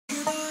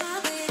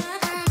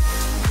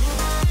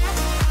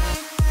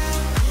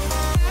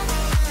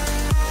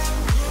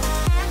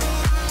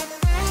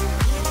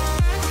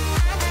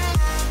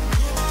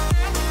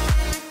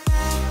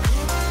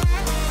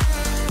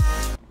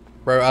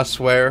bro, I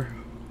swear.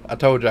 I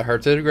told you, I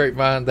heard through the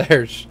grapevine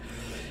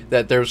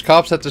there's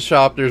cops at the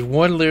shop. There's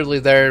one literally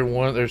there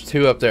and there's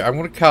two up there. I'm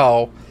going to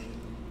call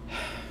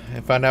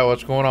and find out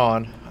what's going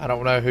on. I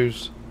don't know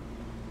who's...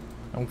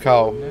 I'm going to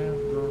call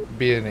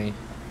Benny.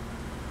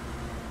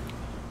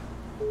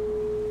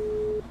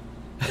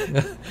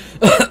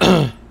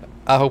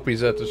 I hope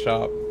he's at the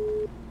shop.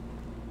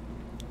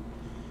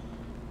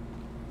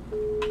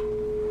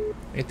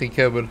 Anything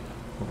coming?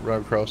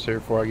 Run across here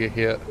before I get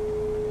hit.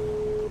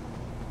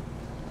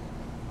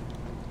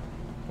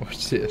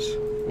 What's this?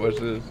 What's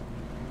this?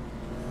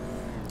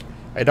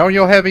 Hey, don't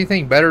y'all have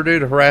anything better to do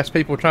to harass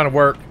people trying to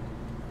work?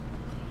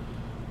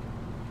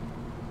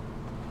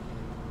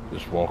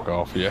 Just walk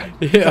off, yeah.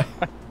 Yeah.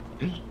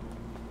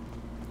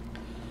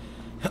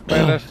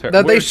 Man, that's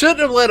now, they shouldn't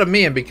have let him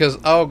in because,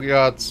 oh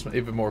god, it's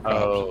even more cops.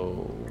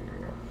 Oh.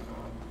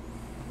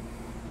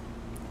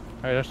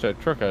 Hey, that's that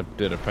truck I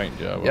did a paint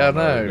job. Yeah, I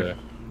know.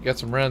 Got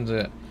some runs in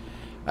it.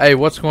 Hey,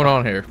 what's going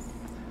on here?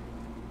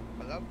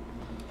 Hello?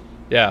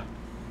 Yeah.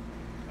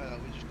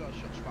 We just got a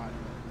shots fired.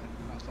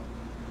 That's all.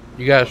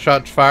 You got a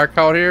shots fire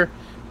called here?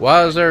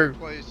 Why is there...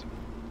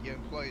 Your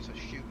employees are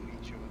shooting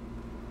each other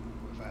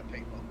with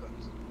paintball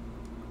guns.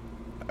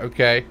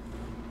 Okay.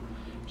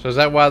 So is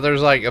that why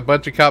there's like a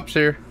bunch of cops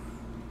here?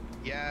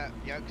 Yeah,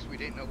 because we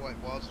didn't know what it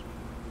was.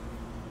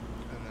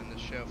 And then the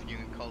sheriff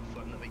unit called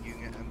for another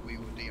unit, and we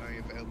were the only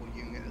available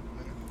unit at the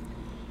minute.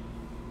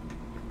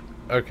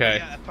 Okay.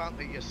 Yeah,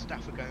 apparently your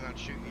staff are going around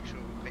shooting each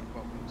other with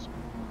paintball guns.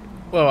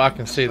 Well, I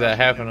can see that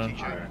happening.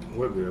 Alright,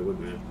 we're good, we're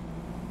good.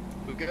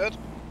 We're good?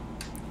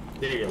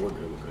 Yeah, we're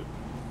good, we're good.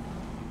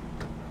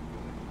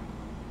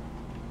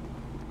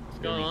 What's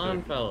going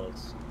on,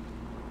 fellas?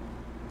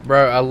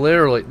 Bro, I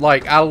literally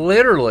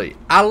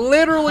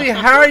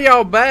hire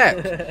y'all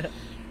back.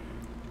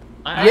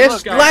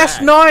 Yes,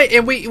 last night,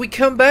 and we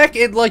come back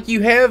and like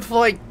you have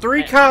like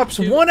three cops,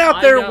 one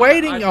out there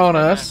waiting on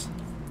us.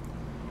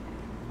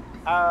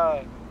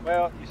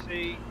 Well, you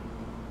see,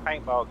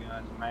 paintball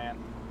guns, man.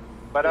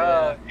 But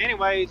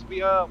anyways, we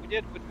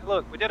did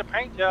a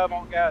paint job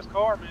on a guy's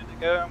car a minute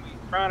ago, and we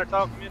trying to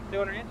talk him into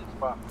doing an engine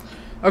spot.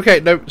 Okay,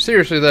 no,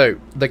 seriously though,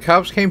 the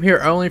cops came here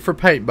only for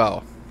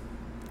paintball.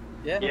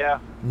 Yeah.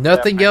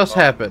 Nothing else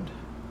happened.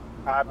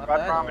 I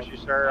promise you,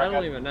 sir. I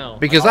don't even know.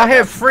 Because I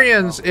have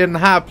friends in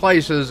high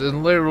places,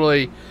 and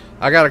literally,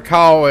 I got a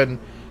call and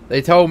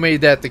they told me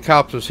that the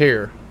cops was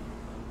here.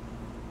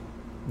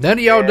 None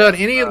of y'all done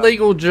any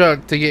illegal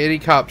junk to get any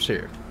cops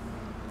here.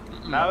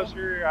 No,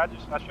 sir. I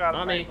shot a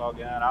paintball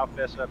gun. I'll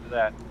fess up to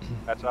that.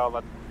 That's all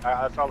I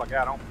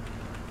got on.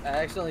 I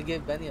accidentally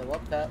gave Benny a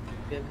love tap.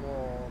 Gave him a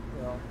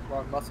little,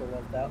 long muscle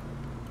love tap.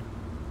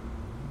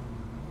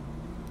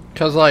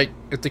 Cause like,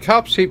 if the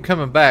cops keep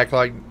coming back,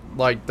 like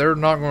they're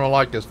not going to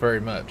like us very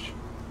much.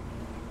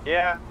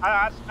 Yeah,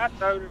 I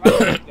told him.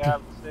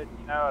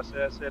 I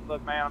said,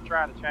 look, man, I'm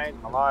trying to change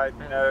my life.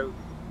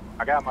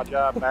 I got my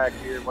job back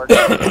here working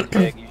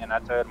again. I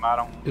told him I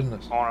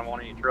don't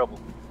want any trouble.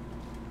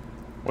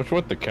 What's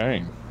with the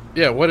cane?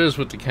 Yeah, what is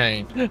with the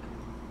cane?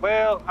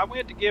 Well, I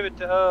went to give it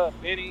to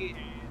Benny,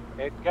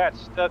 and it got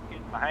stuck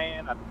in my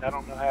hand. I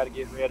don't know how to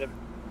get rid of it.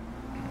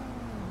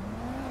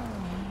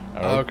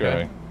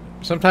 Okay.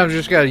 Sometimes you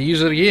just got to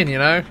use it again,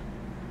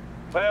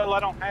 Well, I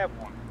don't have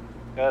one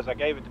because I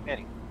gave it to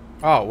Benny.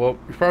 Oh, well,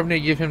 you probably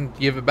need to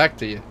give it back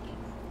to you.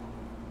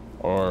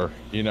 Or,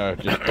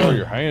 just throw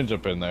your hands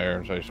up in there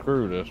and say,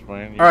 screw this,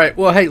 man. All right,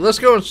 well, hey, let's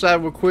go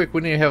inside real quick. We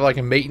need to have like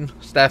a meeting,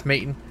 staff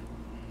meeting.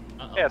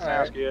 Yeah,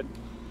 sounds good.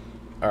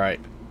 All right.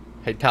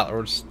 Hey, Tyler,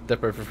 we'll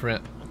step over for a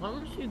minute. Why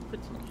don't you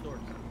put some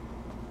shorts on?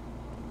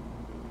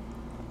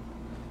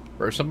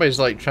 Bro, somebody's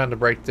like trying to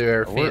break through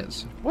our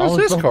fence. What's I was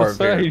this about car to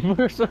say, here?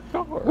 where's the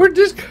car? Where'd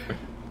this car?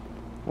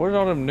 Where did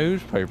all them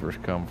newspapers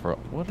come from?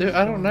 Dude,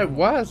 I don't know.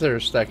 Why is there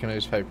a stack of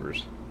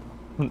newspapers?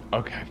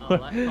 Okay. Oh,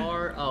 that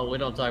car? Oh, we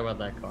don't talk about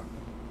that car.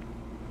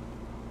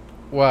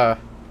 Why?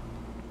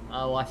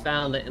 Oh, I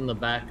found it in the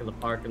back of the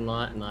parking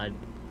lot, and I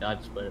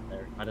just put it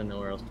there. I didn't know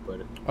where else to put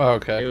it. Oh,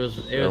 okay. It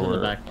was in the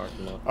back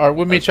parking lot. All right,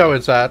 we'll meet y'all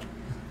inside.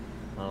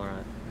 All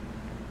right.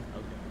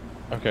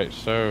 Okay,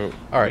 so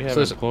all right, we have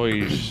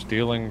employees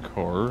stealing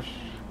cars.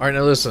 All right,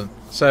 now listen.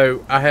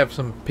 So I have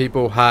some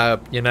people high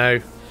up,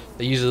 they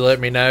usually let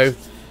me know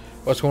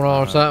what's going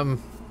on with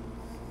something.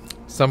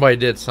 Somebody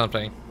did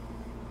something.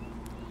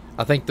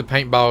 I think the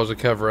paintball is a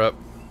cover-up.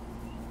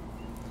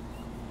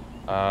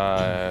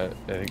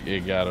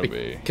 It gotta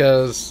be.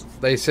 Because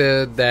they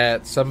said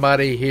that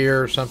somebody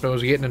here or something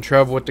was getting in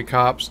trouble with the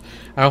cops.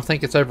 I don't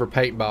think it's over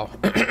paintball.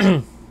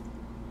 I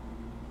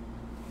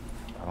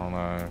don't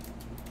know.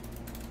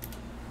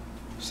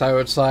 So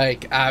it's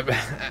like, I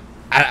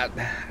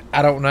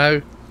don't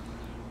know.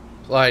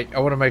 Like, I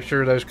want to make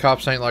sure those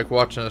cops ain't like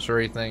watching us or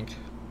anything.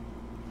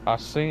 I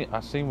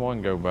seen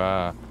one go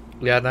by.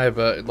 Yeah, I know,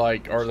 but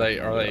like, are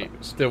they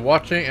still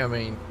watching? I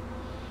mean,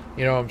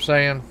 you know what I'm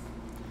saying?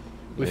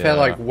 We've had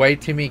like way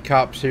too many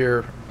cops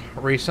here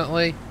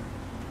recently.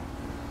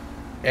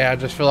 Yeah, I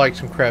just feel like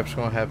some crap's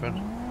gonna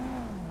happen.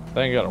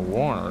 They ain't got a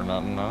warrant or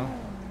nothing, no?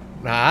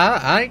 Nah,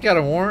 I ain't got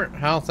a warrant. I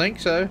don't think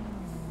so.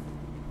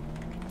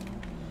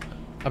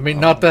 I mean,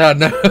 not that I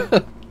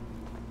know.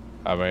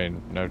 I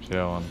mean, no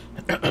telling.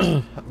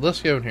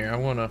 Let's go in here. I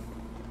want to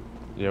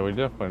Yeah, we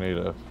definitely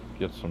need to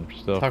get some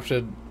stuff talk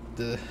to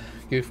the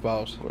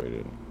goofballs.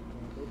 waited.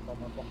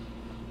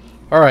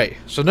 All right.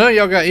 So none of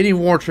y'all got any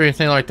warrants or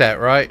anything like that,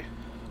 right?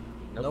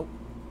 Nope.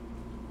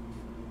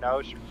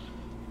 No, sir.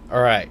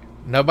 All right.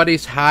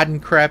 Nobody's hiding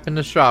crap in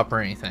the shop or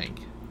anything.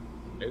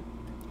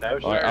 No,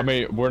 sir. Like, I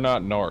mean, we're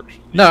not narcs.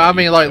 No, I You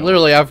mean, like, know.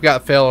 literally, I've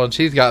got felons.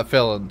 He's got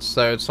felons.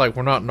 So it's like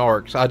we're not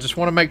narcs. I just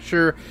want to make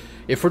sure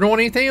if we're doing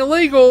anything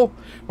illegal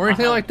or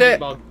anything like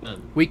that,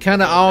 we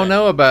kind of all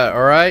know about it,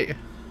 all right?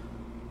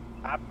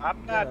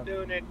 I'm not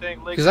doing anything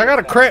legal. Because I got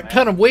a crap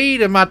ton of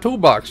weed in my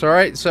toolbox, all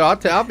right? So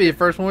I'll be the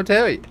first one to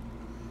tell you.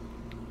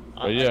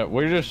 But yeah,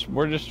 we're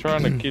just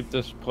trying to keep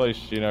this place,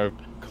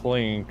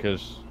 clean,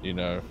 because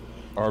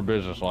our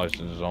business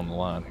license is on the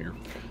line here.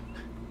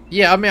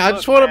 Yeah, I mean, I Look,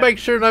 just want to man. make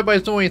sure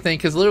nobody's doing anything.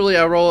 Because literally,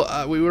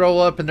 we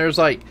roll up and there's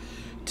like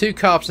 2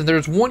 cops, and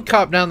there's one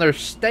cop down there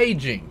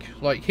staging.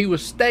 Like he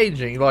was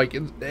staging. Like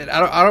and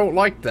I don't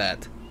like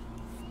that.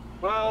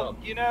 Well,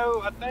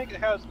 I think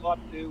it has a lot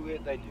to do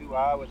with they knew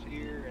I was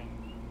here and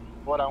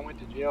what I went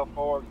to jail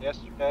for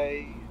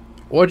yesterday.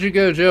 What'd you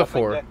go to jail I think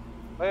for? that-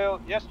 well,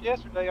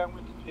 yesterday I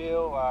went to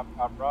jail.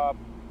 I robbed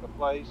the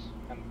place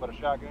and with a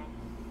shotgun.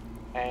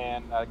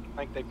 And I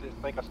think they just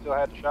think I still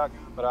had the shotgun,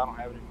 but I don't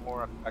have it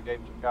anymore. I gave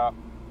it to the cop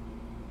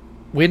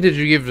When did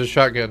you give the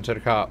shotgun to the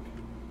cop?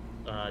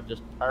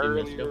 Just a few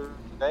minutes ago. earlier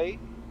today.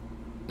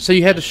 So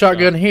you had the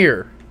shotgun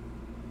here,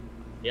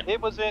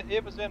 It was in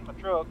my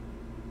truck.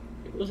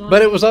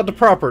 but it was on the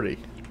property.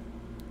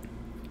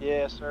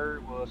 Yes, sir.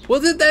 It was. Well,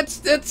 then that's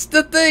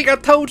the thing. I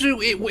told you.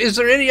 Is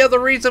there any other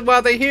reason why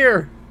they're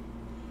here?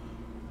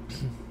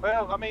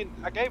 Well, I mean,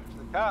 I gave it to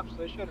the cops.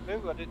 They should have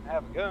knew I didn't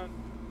have a gun.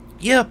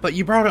 Yeah, but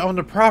you brought it on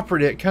the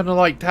property. It kind of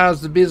like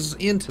ties the business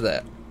into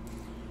that.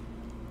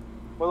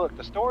 Well, look,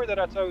 the story that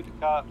I told the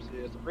cops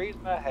is the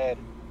reason I had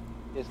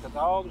it is because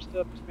all the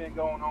stuff that's been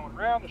going on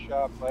around the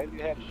shop lately.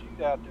 We had a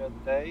shootout the other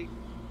day,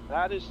 and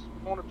I just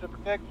wanted to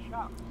protect the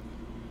shop.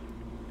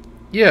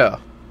 Yeah.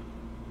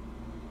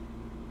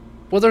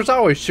 Well, there's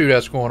always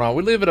shootouts going on.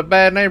 We live in a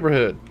bad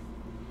neighborhood.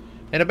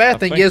 And the bad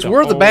thing think is, the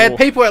we're the bad whole-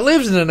 people that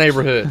lives in the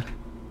neighborhood.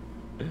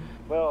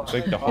 Well, I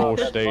think the Bob whole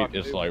has a state lot to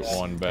is do like with that.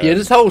 one bad. Yeah,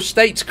 this whole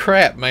state's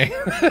crap, man.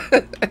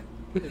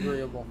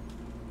 Agreeable.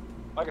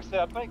 Like I said,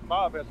 I think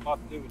Bob has a lot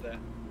to do with that.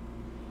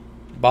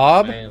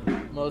 Bob?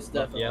 Man, Most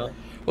definitely. yeah.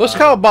 Let's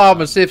call Bob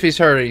and see if he's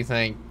heard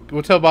anything.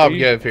 We'll tell Bob to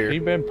get up He here.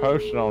 been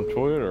posting on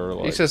Twitter.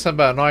 Like, He said something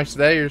about a nice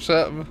day or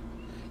something.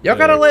 Yeah, Y'all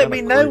gotta let kinda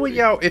me know when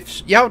creepy.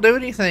 if y'all do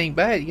anything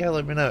bad, you gotta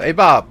let me know. Hey,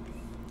 Bob.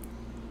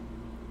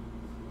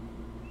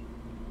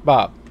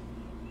 Bob.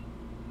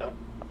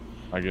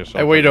 I guess Hey,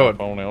 I'll what you put my doing?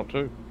 phone out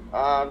too.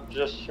 I'm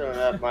just chilling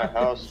at my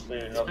house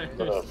cleaning up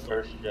for the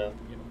first job.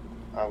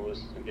 I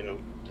was taking You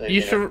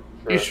it should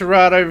for- you should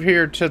ride over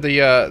here to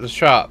the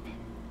shop.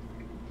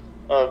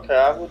 Okay,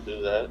 I will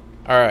do that.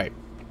 All right.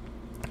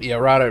 Yeah,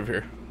 right over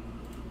here.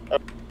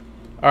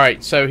 All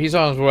right, so he's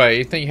on his way.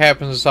 Anything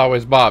happens, it's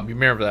always Bob. You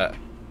remember that?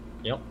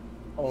 Yep.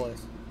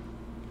 Always.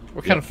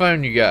 What kind of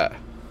phone you got?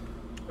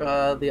 The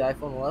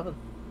iPhone 11.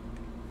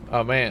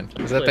 Oh man,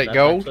 is that Actually, that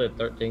gold? Actually, a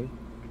 13.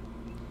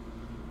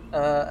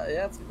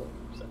 Yeah, it's a gold.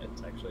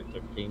 It's actually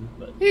 13,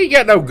 but You ain't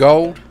got no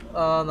gold.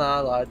 Oh, no, I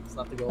lied. It's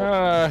not the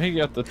gold. He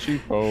got the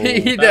cheapo.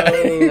 he Oh, does.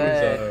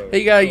 Hey.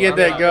 He gotta get I'm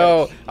that not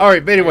gold. rich. All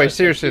right, but anyway, I got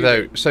seriously two-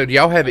 though. So do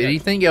y'all have I got-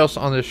 anything else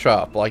on this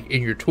shop, like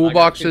in your I got two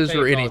toolboxes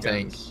or paintball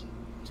anything? guns.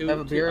 I have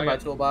a beer in my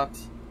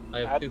toolbox. I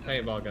have 2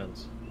 paintball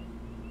guns.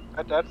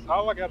 That's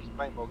all I got is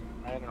a paintball gun,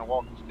 man, and a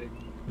walking stick.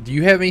 Do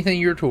you have anything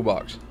in your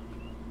toolbox?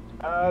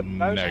 No,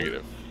 sir.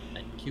 Negative.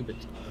 And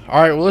cubits.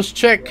 All right, well let's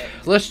check.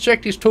 Let's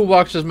check these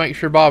toolboxes. Make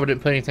sure Bob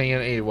didn't put anything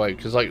in it anyway.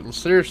 Because like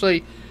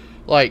seriously,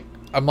 like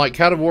I'm like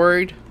kind of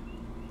worried.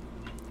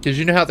 Because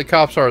you know how the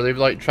cops are. They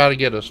like try to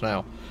get us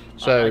now. I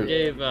So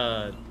gave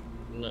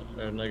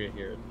Nugget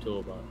here a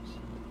toolbox.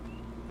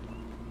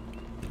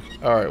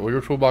 all right, well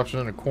your toolbox is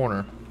in the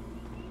corner.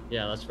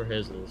 Yeah, that's where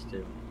his is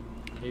too.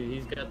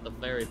 He's got the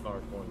fairy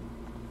park one.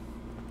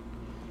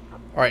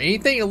 All right,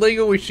 anything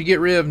illegal we should get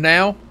rid of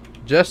now,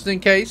 just in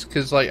case.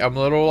 Because like I'm a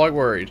little like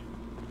worried.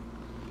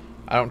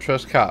 I don't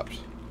trust cops.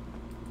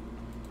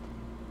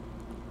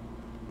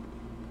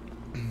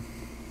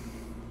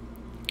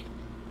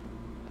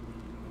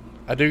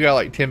 I do got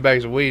like 10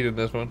 bags of weed in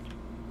this one.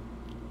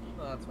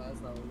 No, that's fine.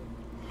 It's not legal.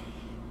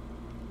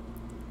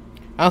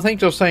 I don't think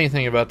they'll say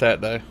anything about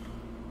that though.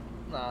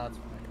 Nah, that's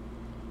fine.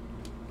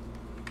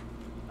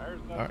 There's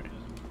nothing. All right.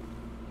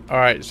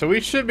 Alright, so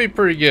we should be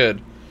pretty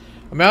good.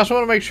 I mean, I just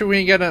want to make sure we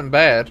ain't got nothing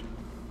bad.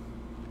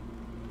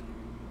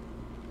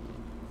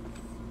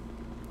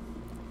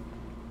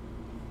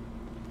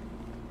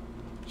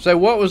 So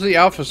what was the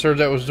officer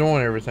that was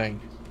doing everything?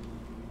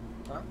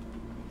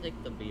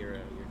 Take the beer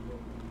out of your drawer.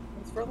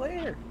 It's for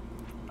later.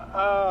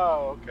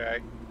 Oh, okay.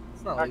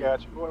 It's not I legal.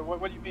 got you.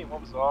 What do you mean?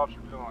 What was the officer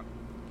doing?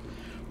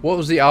 What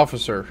was the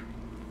officer?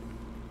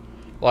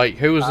 Like,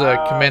 who was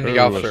the commanding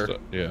Who was officer? the-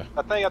 yeah.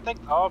 I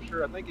think the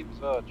officer. I think it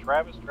was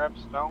Travis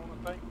Stone.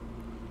 I think.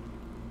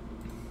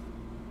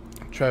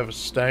 Travis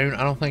Stone.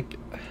 I don't think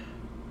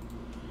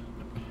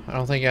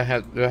I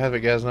have. Do I have a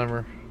guy's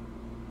number?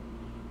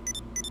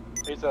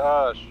 He's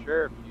a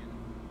sheriff unit.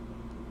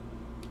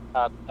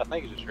 I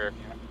think he's a sheriff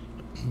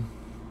unit.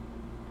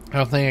 I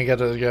don't think I got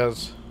those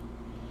guys.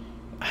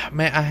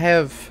 Man, I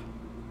have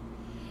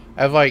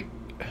like.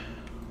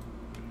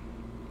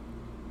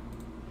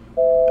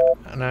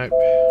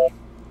 No,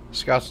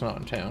 Scott's not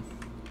in town.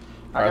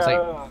 I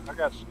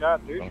got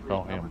Scott Douche. Don't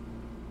call him.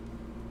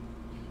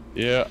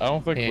 Yeah, I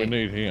don't think we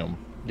need him.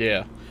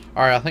 Yeah.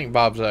 All right, I think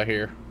Bob's out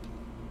here.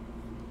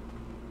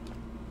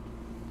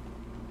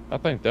 I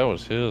think that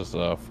was his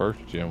first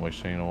gym we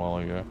seen a while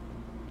ago.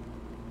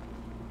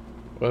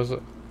 Was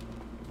it?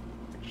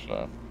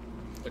 So.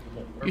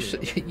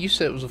 You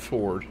said it was a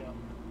Ford.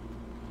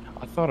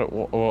 I thought it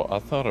was. Well, I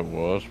thought it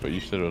was, but you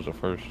said it was a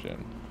first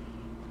gen.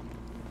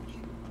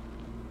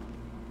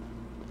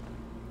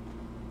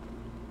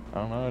 I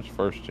don't know. It's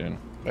first gen.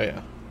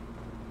 Yeah.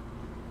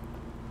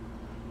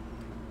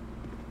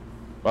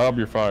 Bob,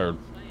 you're fired.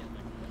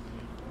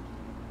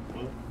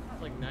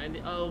 Like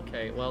 90. Oh,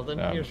 okay. Well, then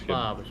No, here's I'm kidding.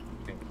 Bob.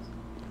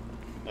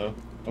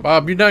 Oh,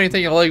 Bob, you done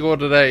anything illegal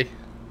today?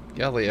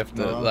 Golly, if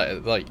the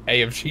No. like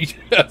AMG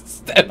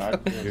stuff.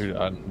 not this. Dude,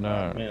 I know.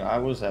 I mean, I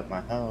was at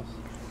my house.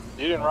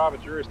 You didn't rob a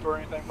jewelry store or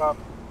anything, Bob?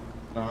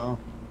 No.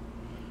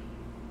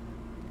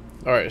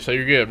 All right, so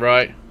you're good,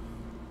 right?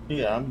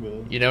 Yeah, I'm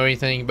good. You know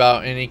anything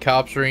about any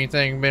cops or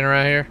anything been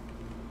around here?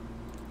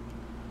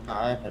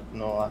 I have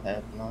not.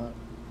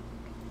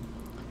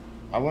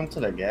 I went to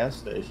the gas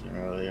station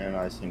earlier and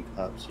I seen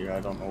cops here. I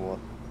don't know what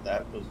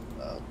that was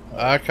about.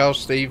 I called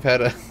Steve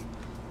had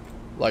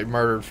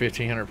murdered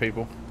 1,500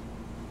 people.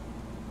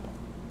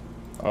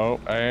 Oh,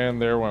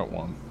 and there went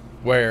one.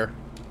 Where?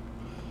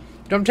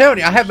 I'm telling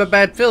you, I have a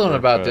bad feeling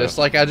about this.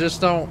 Like, I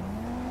just don't.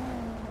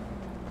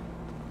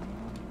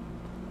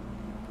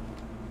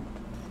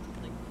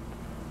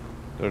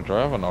 They're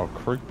driving all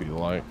creepy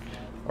like.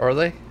 Are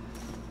they?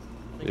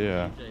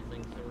 Yeah. TJ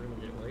thinks they're gonna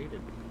get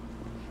raided.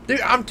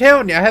 Dude, I'm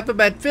telling you, I have a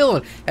bad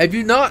feeling. Have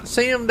you not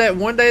seen them that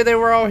one day they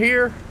were all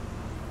here?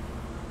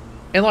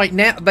 And like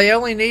now, they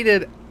only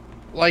needed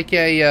like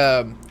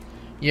a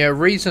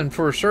reason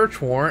for a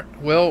search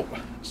warrant. Well,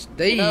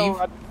 Steve. You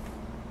know,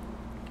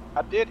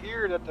 I did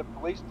hear that the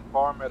police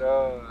department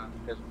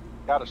has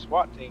got a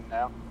SWAT team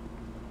now.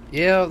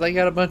 Yeah, they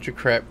got a bunch of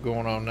crap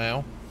going on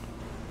now.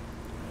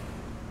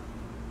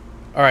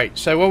 Alright,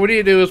 so what we need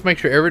to do is make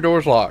sure every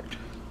door's locked.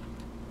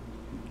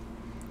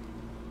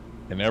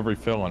 And every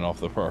felon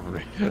off the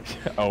property.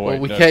 Oh, Well,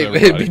 wait, we that's can't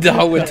everybody. be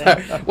done with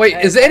that. Wait,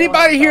 is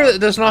anybody here that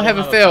does not have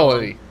a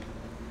felony?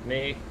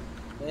 Me.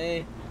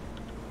 Hey,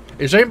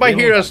 Is there anybody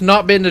here that's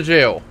not been to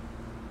jail?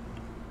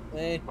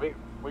 hey.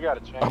 We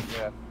got to change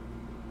that.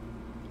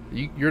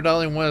 You're the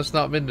only one that's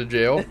not been to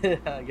jail.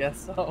 I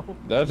guess so.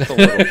 That's a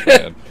little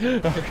sad.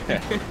 Okay.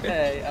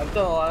 Hey, I've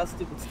done a lot of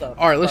stupid stuff.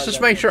 Alright, let's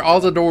just make sure all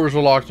the doors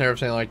are locked and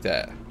everything like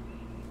that.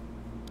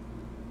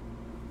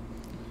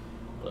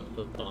 But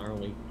aren't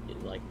we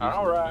like?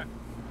 All right.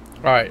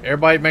 Alright,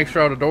 everybody make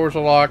sure all the doors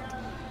are locked.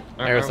 Aren't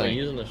we Everything.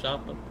 using the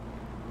shop? Well,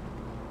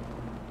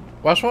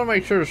 I just want to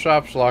make sure the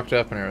shop's locked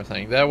up and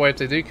everything. That way, if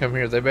they do come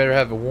here, they better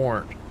have a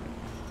warrant.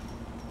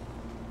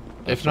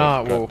 If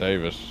not, Scott well...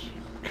 Davis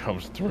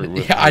comes through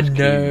with Yeah, I his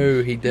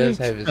know. keys. He does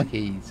have his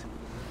keys.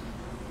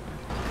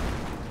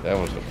 That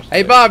was a mistake.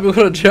 Hey, Bob, you want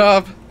a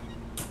job?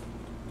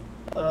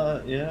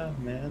 Yeah,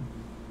 man.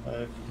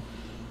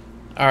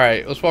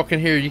 Alright, let's walk in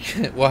here.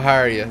 We'll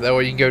hire you. That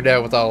way you can go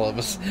down with all of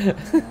us.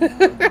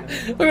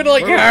 We're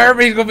gonna hire him.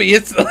 He's gonna be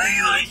instantly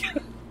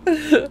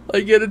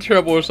like get in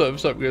trouble or something.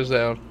 Something goes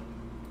down.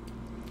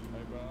 Hey,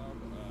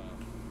 Bob.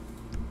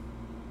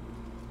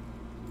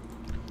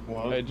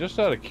 Well, Hey, just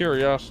out of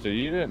curiosity,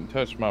 you didn't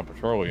touch my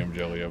petroleum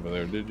jelly over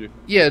there, did you?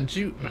 Yeah, did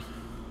you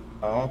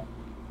oh,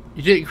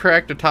 didn't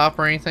crack the top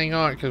or anything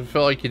on it because I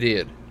felt like you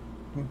did.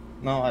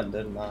 no, I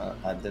did not.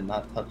 I did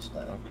not touch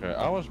that. Okay,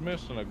 I was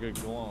missing a good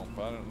glump.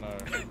 I didn't know.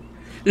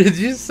 Did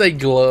you just say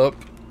glump?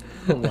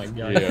 Oh my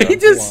god. Yeah. He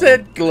just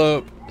said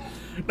glump.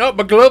 No,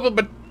 but glump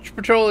of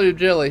petroleum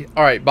jelly.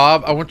 Alright,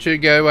 Bob, I want you to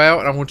go out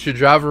and I want you to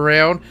drive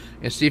around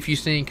and see if you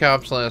see any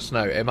cops. Let us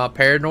know. Am I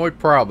paranoid?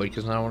 Probably,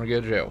 because I don't want to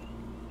go to jail.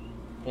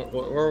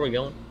 Where are we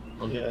going?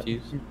 I'm Yeah.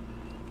 confused.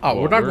 Oh,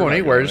 Well, we're not we're going not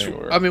anywhere. going Just-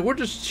 anywhere. I mean, we're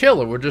just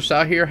chilling. We're just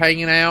out here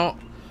hanging out.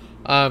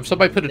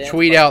 Somebody put a Damn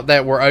tweet fun. out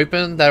that we're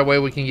open. That way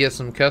we can get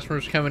some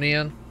customers coming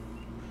in.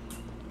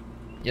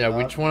 You know,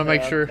 we just want to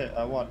make sure.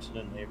 I watched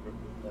the neighborhood.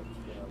 That's,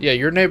 Yeah,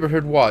 your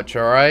neighborhood watch,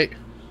 all right?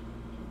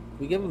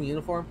 We give him a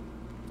uniform.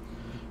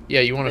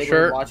 Yeah, you want a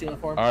Neighborhood shirt? watch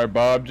uniform. All right,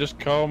 Bob, just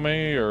call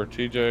me or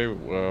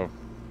TJ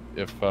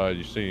if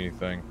you see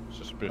anything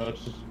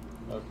suspicious.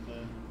 Okay.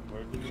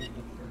 Where do we Just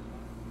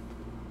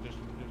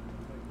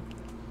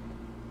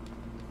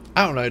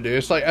I don't know, dude.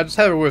 It's like I just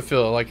have a weird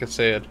feeling, like I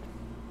said.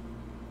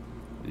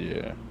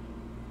 yeah.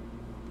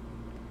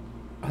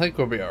 I think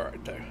we'll be all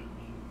right, though.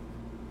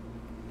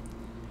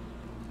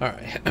 All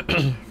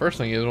right. First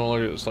thing is, I want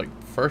to look at this like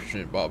first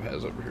shit Bob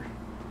has over here.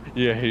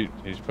 Yeah,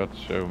 he's about to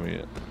show me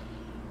it.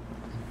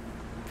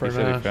 For He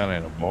said now. he found it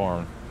in a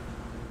barn.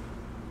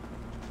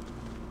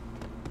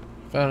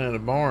 Found it in a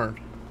barn.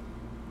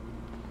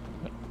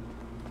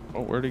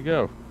 Oh, where'd he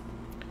go?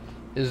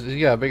 He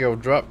got a big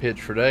old drop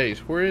pitch for days.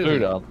 Where is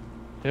Dude, he? I'm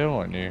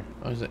telling you.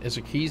 Oh, is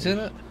there keys in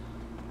it?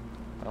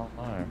 I don't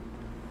know.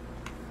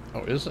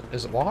 Oh, is it?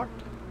 Is it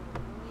locked?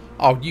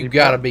 Oh, you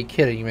gotta be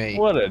kidding me.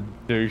 What a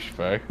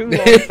douchebag. Who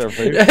locked their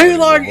vehicle Who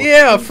locked? anymore?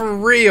 Yeah, for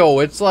real.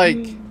 It's like,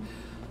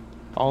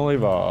 Only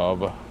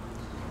Bob.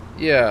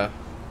 yeah.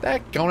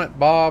 Daggone it,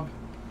 Bob.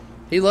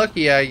 He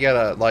lucky I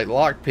got a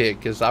lock pick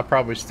because I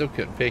probably still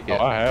couldn't pick Oh, it.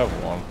 I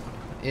have one.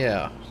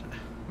 Yeah.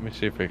 Let me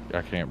see if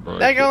I can't break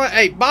Daggone it. it.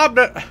 Hey,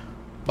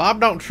 Bob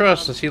don't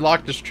trust us. He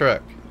locked his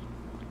truck.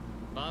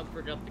 Bob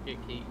forgot to get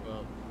keys.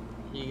 Well,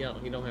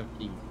 he don't have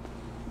keys.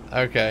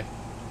 Okay.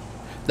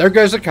 There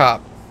goes a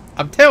cop.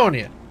 I'm telling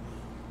you.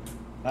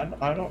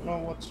 I don't know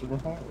what's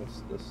wrong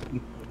with this.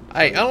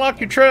 Hey, unlock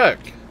your truck.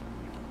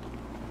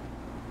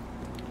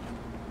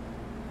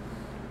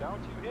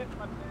 Don't you hit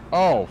my thing.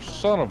 Oh,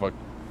 son of a...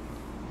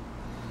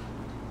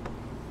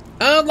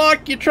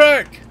 Unlock your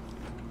truck.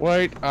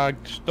 Wait, I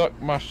stuck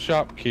my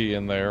shop key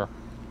in there.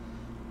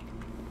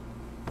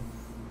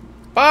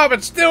 Bob,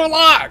 it's still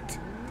locked.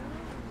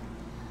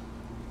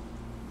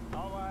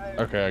 All right.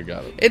 Okay, I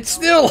got it. It's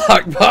still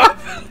locked, Bob.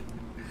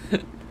 I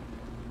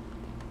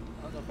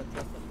don't know if I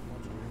trust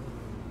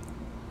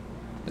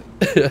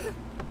that much.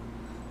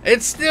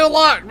 It's still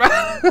locked,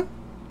 Bob.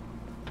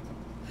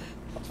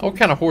 What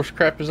kind of horse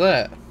crap is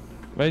that?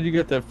 Man, you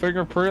got that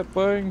fingerprint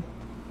thing?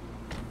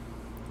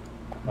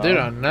 Dude,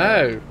 I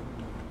know.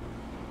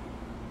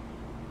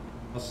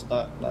 What's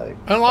that like?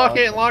 Unlock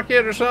it, lock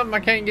it, or something. I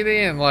can't get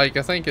in. Like,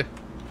 I think.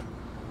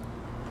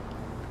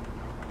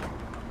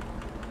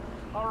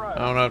 All right. I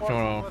don't know what's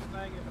going on.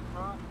 Mustang in the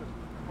front, just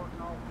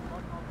working all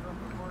stuff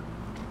report.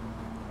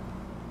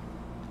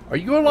 Are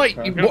you gonna like?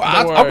 Okay. You,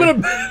 I'm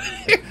gonna.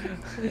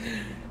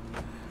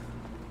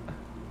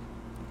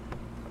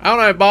 I don't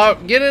know,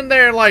 Bob. Get in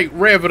there and like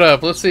rev it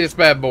up. Let's see this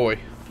bad boy.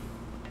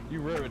 You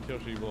rev it till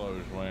she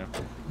blows, man.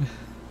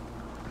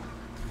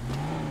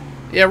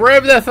 Yeah,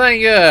 rev that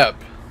thing up.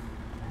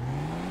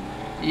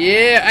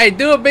 Yeah, hey,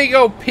 do a big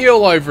old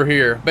peel over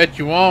here. Bet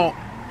you won't.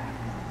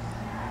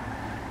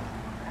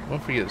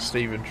 What if we get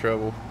Steve in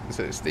trouble? He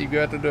said, Steve, you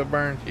have to do a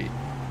burn key.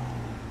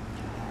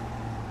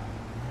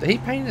 Did he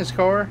paint his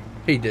car?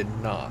 He did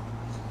not.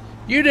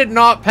 You did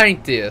not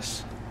paint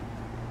this.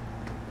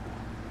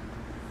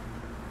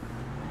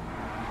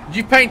 Did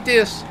you paint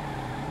this?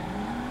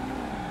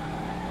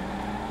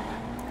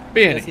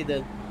 Benny. Yes, he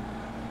did.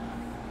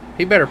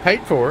 He better pay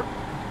for it.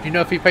 Do you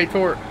know if he paid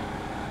for it?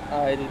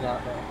 I do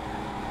not know.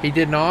 He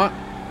did not?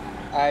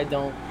 I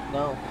don't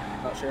know.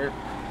 Not sure.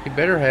 He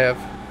better have.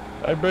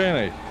 Hey,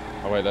 Benny.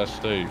 Oh, wait, that's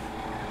Steve.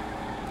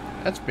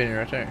 That's Benny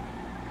right there.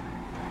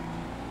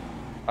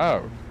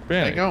 Oh,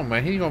 Benny. Hang on,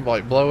 man. He's going to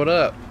like blow it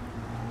up.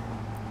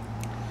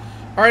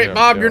 All right, Yeah,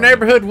 Bob, your yeah.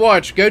 neighborhood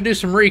watch. Go do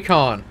some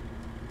recon.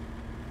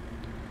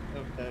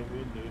 Okay,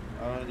 we'll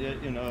do. Yeah,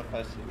 you know if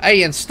I see.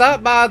 Hey, and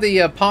stop by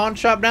the pawn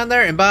shop down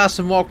there and buy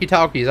some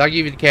walkie-talkies. I'll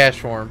give you the cash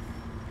for them.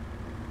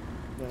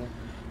 Yeah.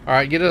 All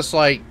right, get us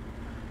like,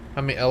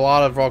 a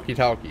lot of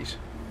walkie-talkies.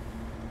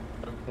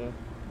 Okay,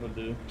 we'll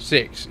do.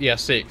 6. Yeah,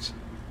 6.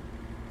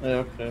 Yeah,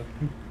 okay.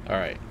 All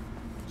right.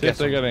 See if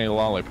they got any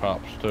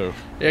lollipops, too.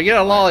 Yeah, get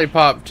a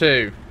lollipop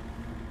too.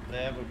 They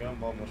have a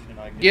gumball machine.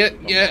 I can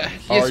Get do yeah,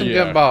 gumball get some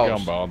gumballs.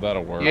 Gumball,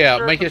 that'll work. Yeah,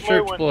 Sure, make it's it a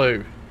sure blue it's one.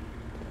 blue.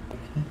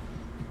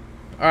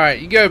 All right,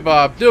 you go,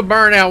 Bob. Do a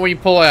burnout when you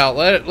pull out.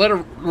 Let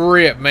it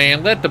rip,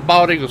 man. Let the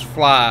bald eagles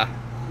fly.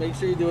 Make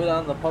sure you do it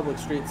on the public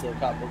street so the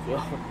cop pulls you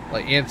over.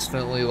 Like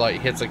instantly,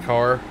 like hits a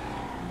car.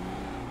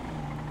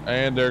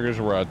 And there goes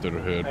right through the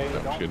hood. Hey, That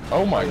was don't- good.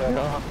 Oh, my don't say that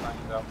God.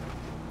 Mustang's out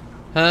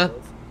Huh?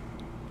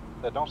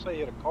 there. Don't say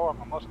you hit a car.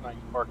 My Mustang's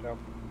parked out.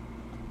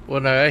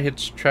 Well, no, that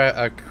hits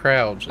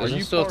crowds. Are Is you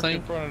it still a parked in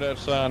thing? front of that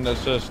sign that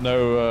says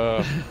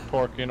no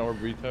parking or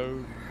be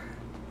towed?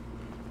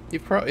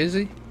 Is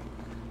he?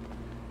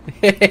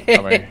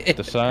 I mean,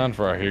 the sign's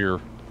right here.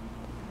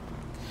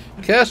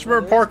 Customer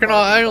Well, there's parking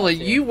lot parking only.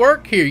 lots here. You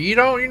work here.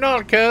 You're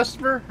not a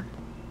customer.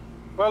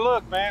 Well,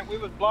 look, man, we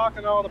was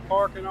blocking all the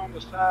parking on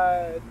the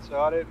side, so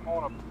I didn't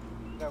want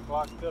to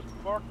block customer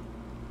parking.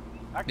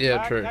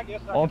 Yeah, true. I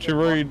guess I Why don't can you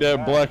go park read in the that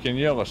back. black and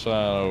yellow sign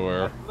over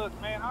there?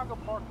 Look, man, I'll go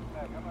park in the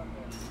back. How about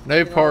that? No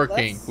You know,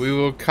 parking. that's-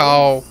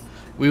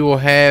 We will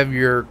have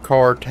your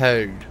car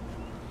towed.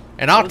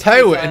 And I'll Those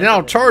tow it, signs and then I'll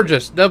are- charge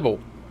us double.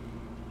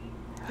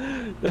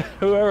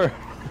 Whoever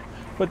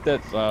put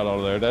that sign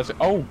on there, that's...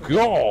 Oh,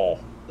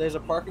 God! There's a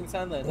parking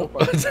sign that no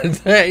parking.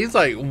 He's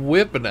like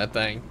whipping that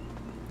thing.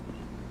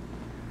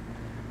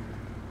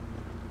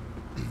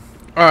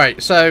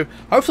 Alright, so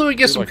hopefully we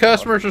get Feels some like a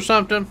customers or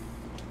something.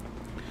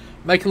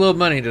 Make a little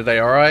money today,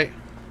 alright?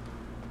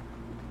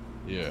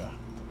 Yeah.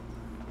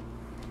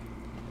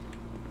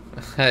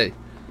 Hey.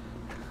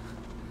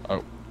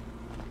 Oh.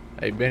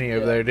 Hey, Benny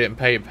over Yeah. there didn't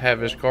have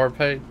his car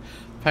paid.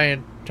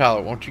 Paying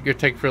Tyler, why don't you go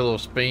take for a little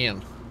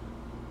spin?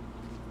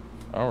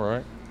 All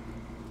right.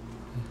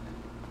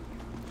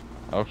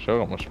 I'll show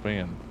them a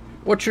spin.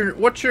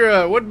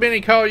 What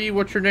Benny call you?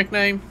 What's your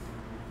nickname?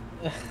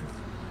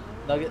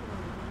 Nugget.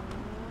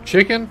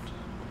 Chicken?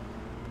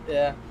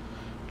 Yeah,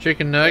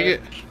 Chicken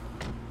nugget?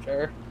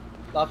 sure.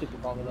 A lot of people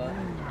call me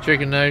that.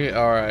 Chicken nugget?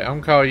 Alright, I'm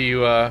gonna call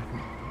you,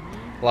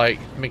 like,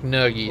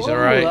 McNuggies, Ooh,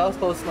 alright? that was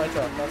close to my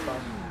truck. That's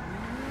fine.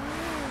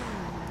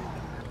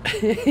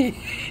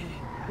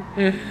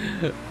 I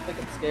think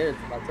I'm scared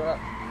for my truck.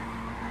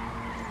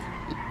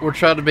 We're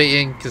trying to be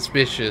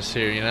inconspicuous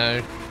here, you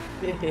know?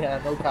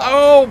 Yeah, no problem.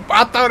 Oh!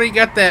 I thought he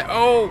got that.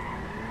 Oh!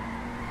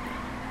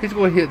 He's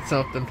gonna hit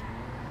something.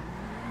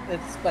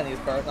 It's Benny's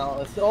car now.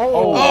 It's,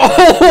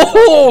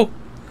 Oh!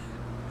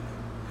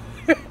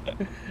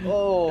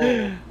 Oh!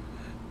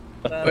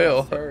 That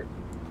Well, hurt.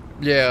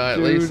 Yeah, at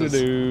least it's,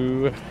 At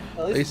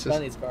least it's it's-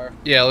 Benny's car.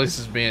 yeah, at least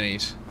it's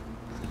Benny's.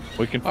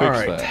 We can fix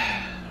Alright.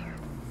 that.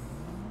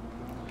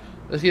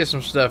 Let's get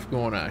some stuff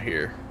going out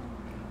here.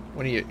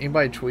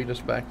 Anybody tweet us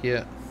back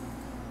yet?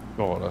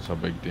 Oh, that's a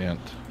big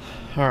dent.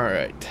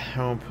 Alright,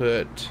 I'm gonna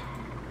put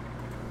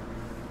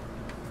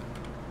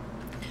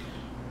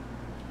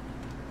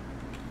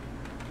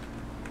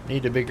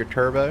need a bigger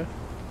turbo.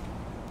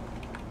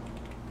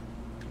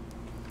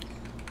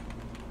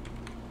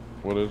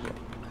 What is it?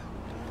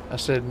 I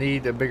said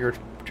need a bigger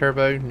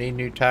turbo, need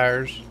new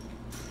tires.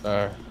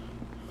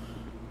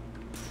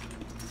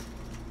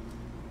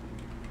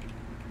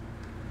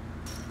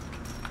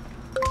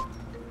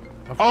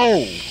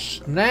 Oh!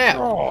 Snap!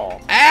 Oh!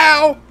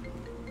 Ow!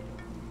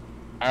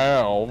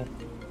 Ow!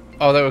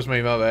 Oh, that was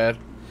me, my bad.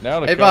 Now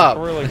the Hey, cops Bob.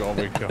 are really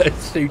gonna be coming. Let's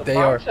see what they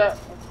are.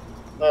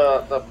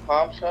 The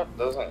pawn shop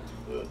doesn't.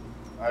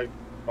 I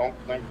don't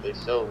think they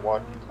sell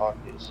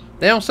walkie-talkies.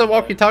 They don't sell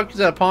walkie-talkies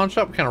at a pawn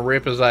shop? What kind of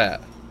rip is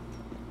that?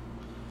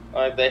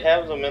 They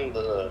have them in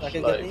the I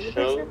can get the picture?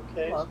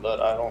 showcase, Come on. but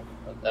I don't.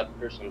 That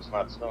person's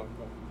not selling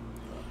them.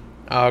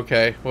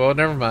 Okay, well,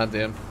 never mind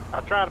then.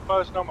 I'm trying to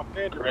post on my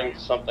picture. Bring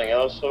something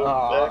else over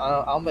back.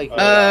 I'll make.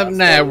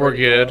 Nah, we're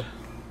good.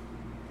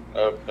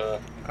 Okay.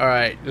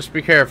 Alright, just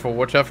be careful.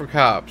 Watch out for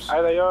cops.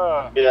 Hey, they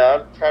Yeah,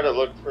 I'll try to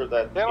look for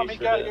that tell him he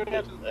T-shirt gotta go at,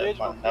 down to the at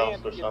digital my den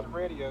house to or get the something.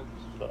 radios.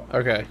 So,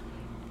 Okay.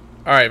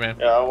 Alright, man.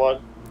 yeah,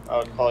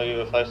 I'll call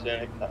you if I see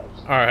any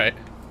cops. Alright.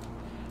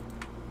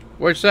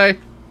 What'd you say?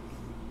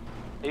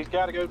 He's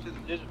got to go to the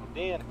digital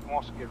den if he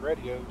wants to get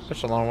radios.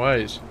 That's a long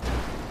ways.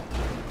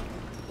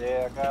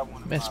 Yeah, I got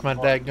one. in Mess my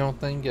apartment. daggone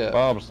thing up.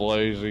 Bob's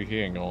lazy. He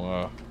ain't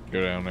gonna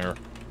go down there.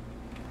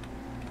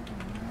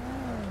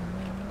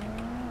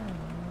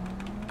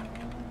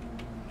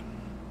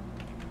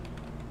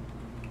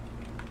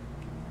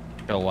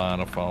 A line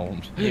of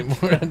phones.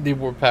 Need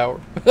more power.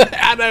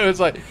 I know, it's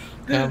like,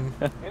 Any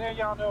of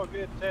y'all know a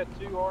good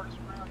tattoo artist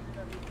around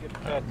here? He can get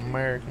a tattoo.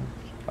 American.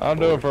 I'll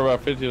do it for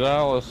about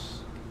 $50.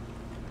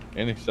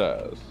 Any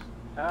size.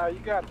 You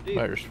got a deal.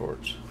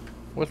 Motorsports.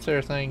 What's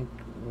their thing?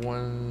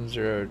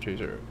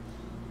 1020.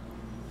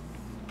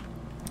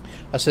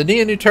 I said,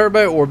 need a new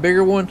turbo or a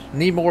bigger one?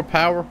 Need more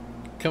power?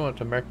 Come up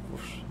to American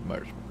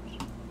Motorsports.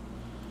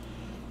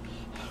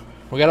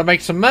 We gotta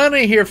make some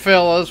money here,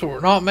 fellas.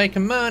 We're not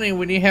making money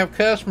when you have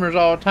customers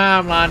all the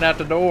time lined out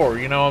the door.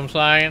 You know what I'm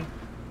saying?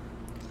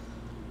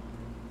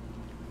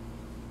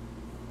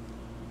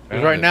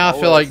 'Cause right now I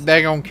feel like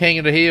daggone king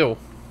of the hill.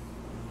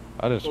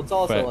 I just Well, it's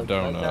also fat like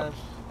donuts.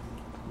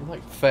 You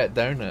like fat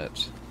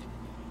donuts.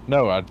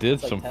 No, I did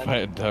It's like some 10. fat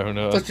I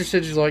donuts. thought you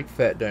said you like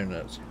fat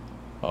donuts.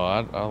 Oh,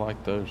 I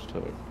like those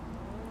too.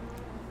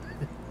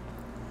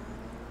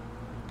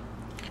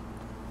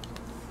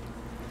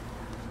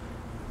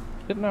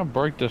 Didn't I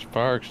break this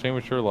fire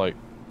extinguisher like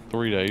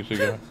 3 days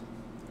ago?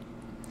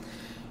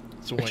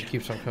 It's the one that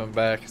keeps on coming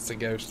back. It's the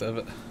ghost of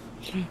it.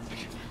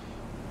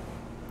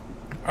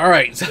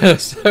 Alright,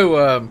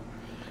 so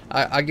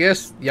I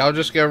guess y'all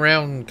just go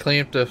around and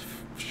clean up the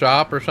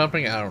shop or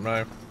something? I don't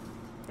know.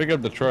 Pick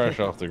up the trash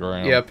off the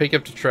ground. Yeah, pick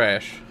up the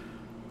trash.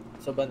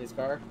 So Benny's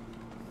car.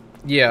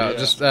 Yeah, Yeah.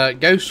 just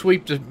go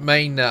sweep the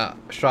main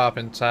shop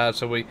inside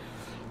so we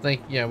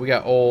think, we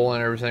got oil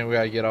and everything. We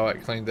got to get all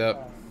that cleaned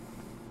up.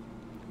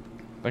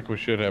 I think we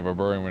should have a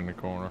broom in the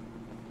corner.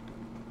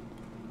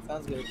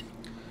 Sounds good.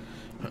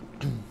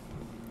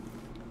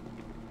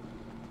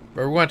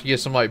 But we're going to have to get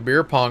some like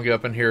beer pong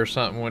up in here or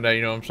something one day,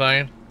 you know what I'm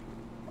saying?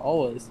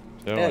 Always.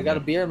 Telling Yeah, I got a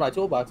you. beer in my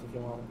toolbox if you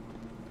want.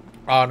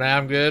 Oh, now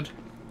I'm good.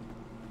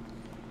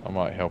 I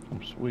might help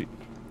them sweep.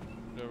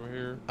 Over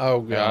here.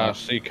 Oh, Yeah, I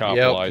gosh. see cop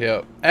Yep, lights.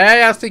 yep.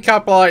 Hey, I see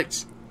cop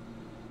lights.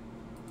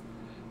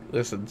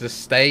 Listen,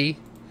 just stay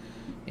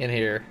in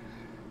here.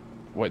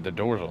 Wait, the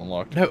door's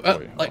unlocked. No, Wait,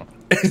 hold like, on.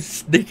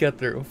 sneak out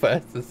there real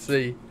fast and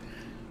see.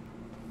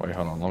 Wait,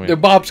 hold on. Let me. No,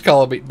 Bob's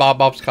calling me.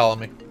 Bob's calling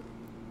me.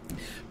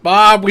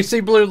 Bob, we see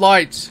blue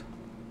lights.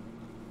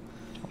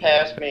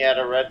 Pass me at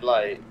a red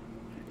light.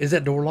 Is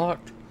that door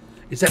locked?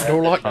 Is that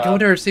door locked? Go in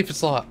there and see if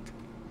it's locked.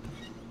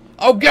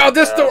 Oh, God,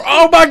 this door.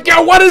 Oh, my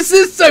God, what is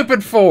this open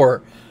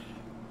for?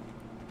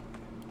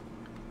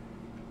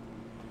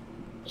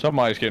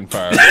 Somebody's getting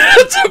fired.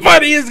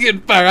 Somebody is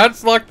getting fired. I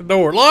just locked the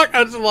door.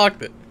 I just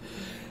locked it.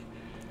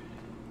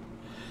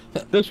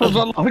 This one's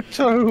unlocked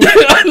too.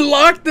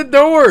 Unlock the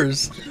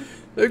doors.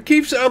 It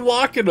keeps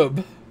unlocking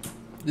them.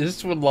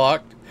 This one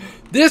locked.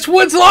 This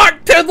one's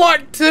locked.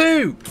 Unlocked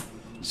too.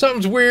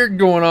 Something's weird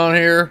going on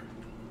here.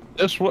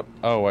 This what?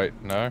 Oh wait,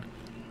 no.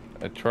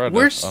 I tried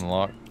Where's- to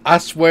unlock. I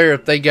swear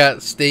if they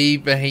got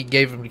Steve and he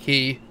gave him the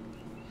key.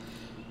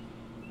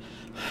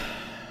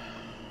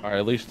 Alright,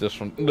 at least this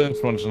one.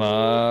 This one's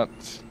not.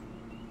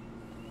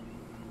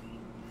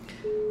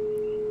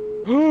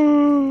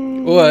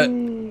 What?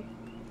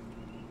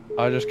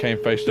 I just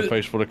came face to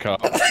face with a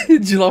cop.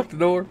 Did you lock the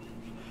door?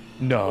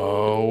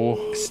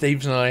 No.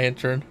 Steve's not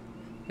answering.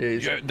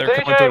 He's- Yeah, they're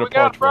coming through we the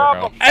got parts a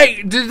problem. warehouse.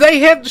 Hey, do they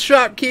have the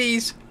shop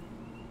keys?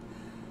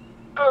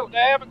 Oh, they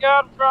haven't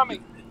got them from me.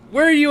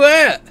 Where are you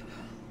at?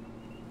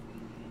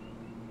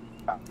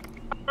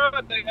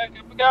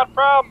 We got a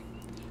problem.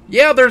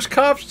 Yeah, there's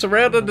cops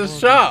surrounding the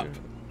shop.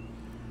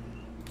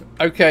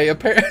 Okay,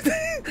 apparently,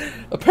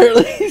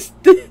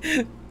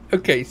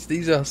 okay,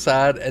 Steve's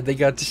outside and they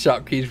got the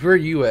shop keys. Where are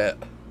you at?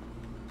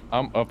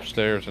 I'm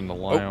upstairs in the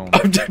lounge.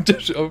 I'm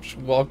just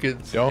walking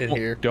in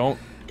here. Don't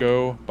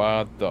go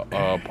by the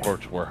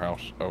parts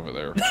warehouse over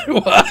there.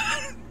 What?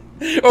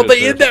 Are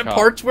they in There's a that cop.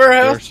 parts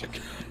warehouse?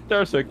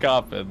 There's a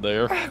cop in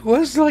there.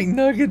 What's like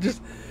Nugget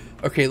just...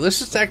 Okay, let's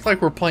just act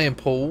like we're playing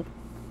pool.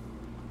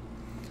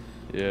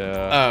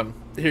 Yeah.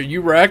 Here,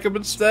 you rack them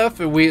and stuff,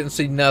 and we didn't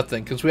see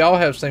nothing, because we all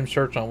have the same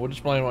shirts on. We'll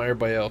just blame on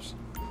everybody else.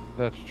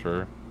 That's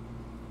true.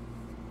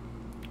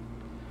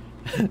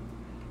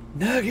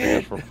 Nugget!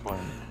 Yes, we're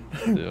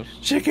playing this.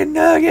 Chicken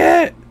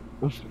nugget!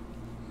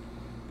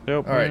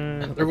 Help Alright,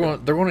 me. they're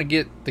going to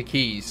get the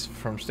keys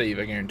from Steve,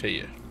 I guarantee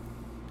you.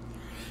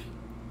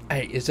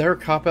 Hey, is there a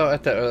cop out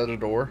at that other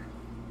door?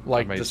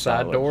 Like made the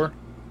side solids. door?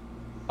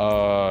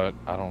 I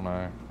don't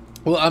know.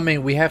 Well, I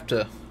mean, we have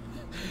to...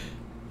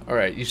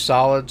 Alright, you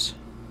solids.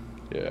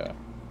 Yeah.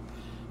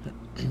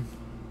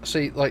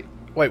 See, like...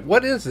 Wait,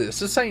 what is this?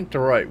 This ain't the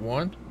right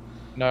one.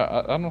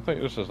 No, I don't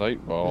think this is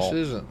 8-ball.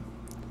 This isn't.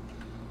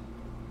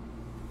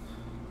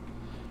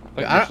 I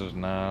think I- this is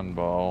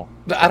 9-ball.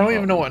 I don't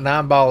even know what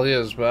 9-ball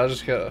is, but I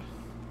just got...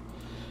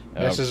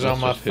 This is on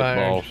my just hit phone.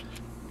 balls.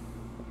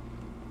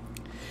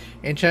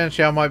 Any chance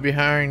y'all might be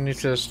hiring me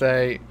to the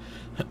state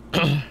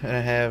and I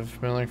have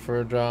been looking for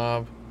a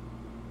job?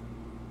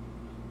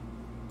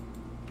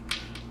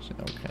 See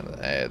what kind of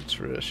ads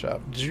for this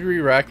shop. Did you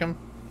re-rack them?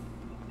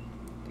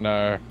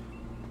 No.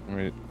 I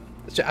mean,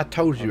 See, I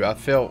told you, I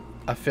felt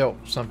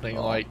something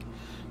like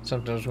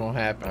something was going to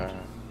happen.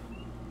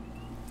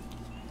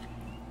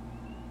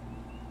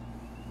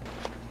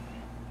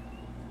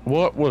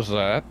 what was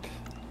that?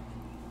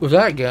 Was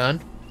that a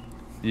gun?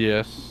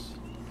 Yes.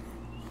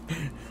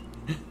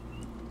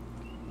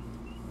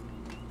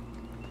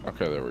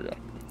 Okay, there we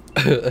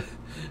go.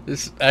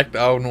 This act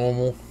all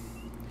normal.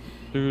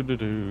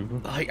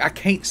 Do. Like, I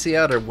can't see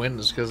out of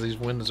windows because these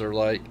windows are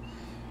like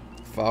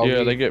foggy.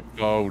 Yeah, they get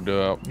fogged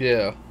up.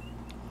 Yeah.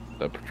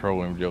 That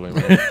petroleum jelly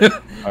man.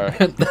 Alright,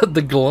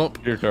 The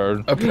glump. your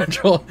turn. A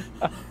petrol.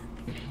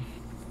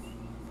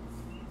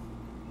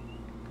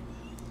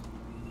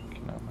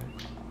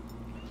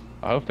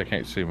 I hope they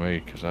can't see me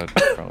because I'd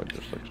probably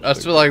just look. I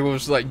feel like it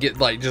was like get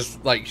like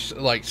just like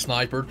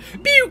snipered.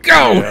 Pew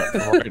go!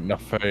 Yeah, right in the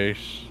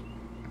face.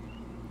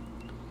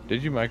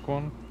 Did you make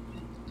one?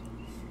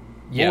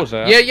 Yeah. What was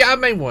that? Yeah, I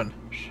made one.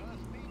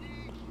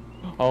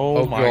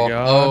 Oh, my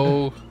god.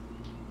 Oh.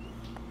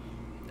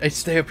 Hey,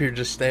 stay up here.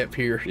 Just stay up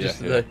here. Yeah,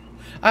 Just yeah.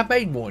 I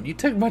made one. You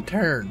took my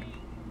turn.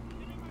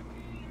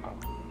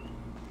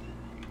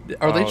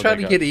 Are they Oh, trying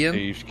to got get in?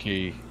 Steve's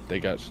key. They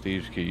got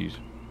Steve's keys.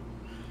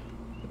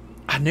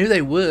 I knew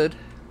they would.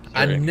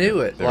 I They're in knew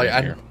here. it. They're Like in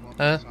I. here.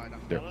 Huh?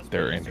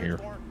 They're in here.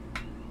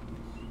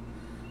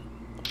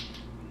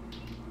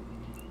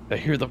 They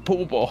hear the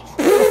pool ball.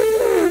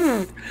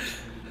 I'm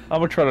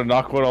gonna try to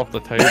knock one off the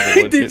table.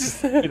 Did you and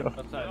say- hit,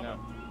 Outside no.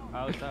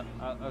 Outside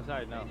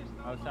no.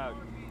 Outside.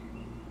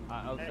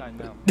 Outside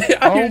no. I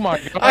Oh hear, my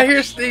god! I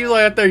hear Steve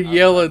like out there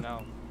yelling.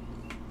 No.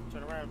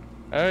 Turn around.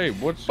 Hey,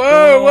 what's Whoa,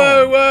 going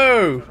whoa, on?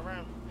 whoa! Turn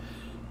around.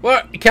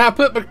 What? Can I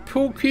put my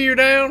pool cue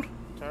down?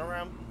 Turn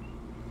around.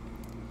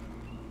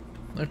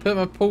 I put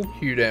my pool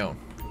cue down.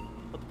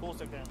 Put the pool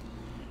stick down.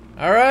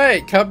 All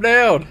right, come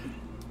down.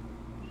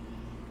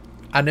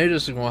 I knew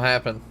this was gonna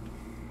happen.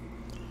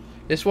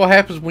 This is what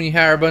happens when you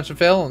hire a bunch of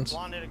felons.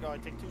 Blonde headed guy,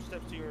 take 2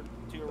 steps to your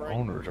right.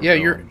 Owners are Yeah,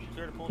 you're- villains.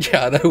 Clear the pool.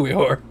 Yeah, I know we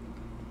are.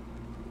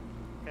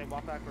 Okay,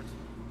 walk backwards.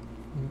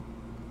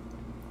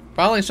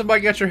 Finally, somebody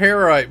got your hair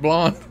right,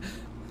 blonde.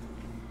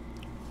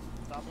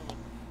 Stop moving.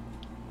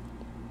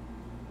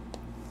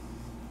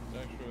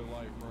 Extra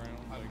light brown,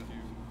 thank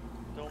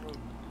you. Don't move.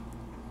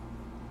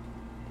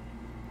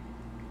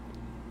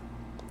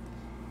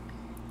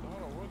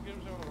 Hold on, what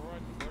gives y'all the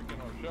right to break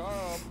in our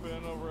shop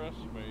and arrest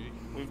me?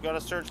 We've got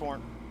a search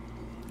warrant.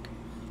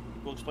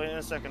 We'll explain it in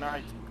a second. All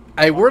right.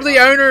 Hey, we're the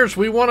owners.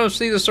 We want to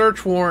see the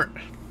search warrant.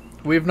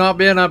 We've not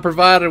been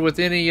provided with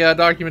any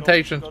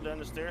documentation. Go down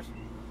the stairs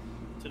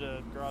to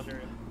the garage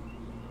area.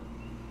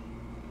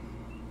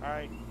 All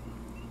right.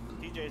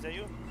 DJ, is that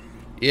you?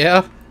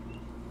 Yeah.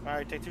 All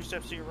right, take 2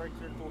 steps to your right,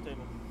 clear the pool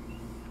table.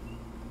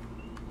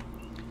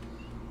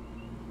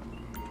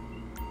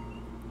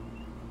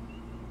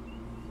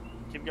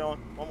 Keep going.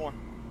 One more.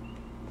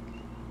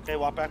 Okay,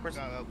 walk backwards.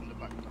 Gotta open the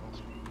back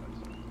doors.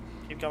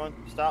 Keep coming.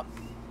 Stop.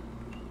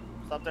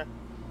 Stop there.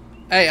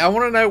 Hey, I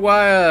want to know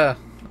why.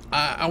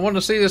 I want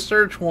to see the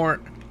search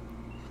warrant.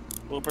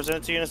 We'll present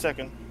it to you in a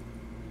second.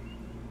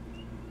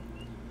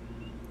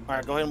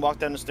 Alright, go ahead and walk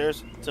down the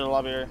stairs to the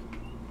lobby area.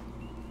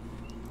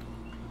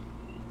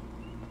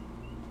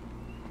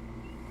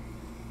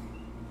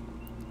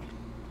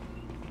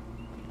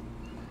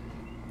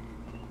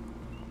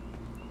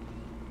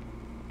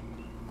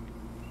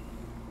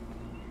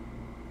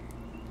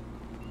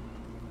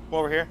 Come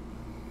over here.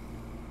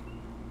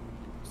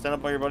 Stand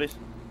up by your buddies.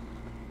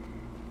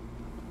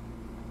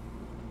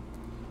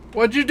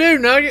 What'd you do,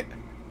 Nugget?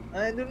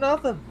 I ain't do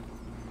nothing.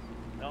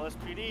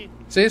 LSPD.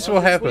 See, this is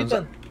what happens.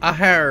 Sweeping. I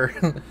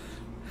hire.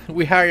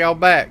 We hire y'all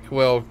back.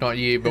 Well, not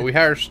you, but we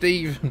hire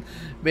Steve and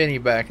Benny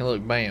back, and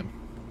look, bam.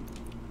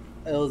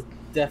 It was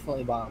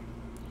definitely Bob.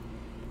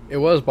 It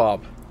was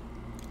Bob.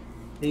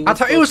 He I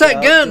thought it was that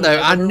supposed to gun, do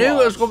though. I another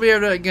knew it was watch. going to be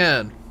over that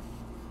gun.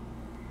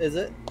 Is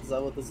it? Is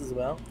that what this is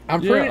about?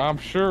 I'm Yeah, pretty. I'm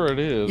sure it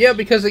is. Yeah,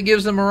 because it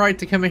gives them a right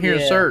to come in here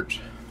and Yeah.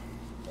 search.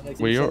 That makes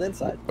We you are- sit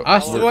inside. I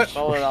Follow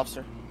still, that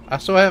officer. I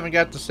still haven't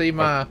got to see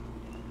my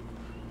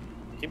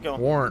Keep going.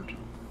 warrant.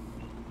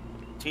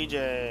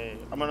 TJ,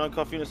 I'm gonna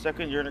uncuff you in a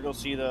second. You're gonna go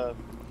see that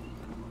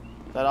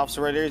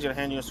officer right there. He's gonna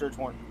hand you a search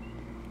warrant.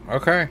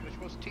 Okay. Which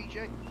was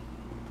TJ?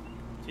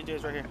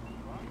 TJ's right here.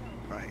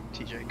 Right,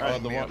 TJ. Oh,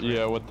 called the me one, over.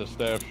 yeah, with the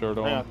staff shirt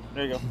Hang on. on.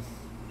 There you go.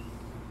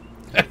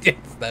 Yes,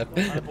 that-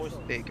 Alright, boys.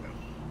 Here you go.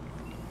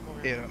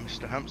 Here,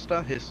 Mr.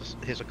 Hamster.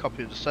 Here's a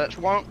copy of the search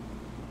warrant.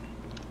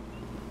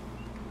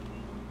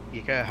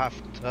 You're gonna have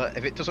to,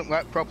 if it doesn't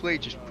work properly,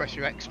 just press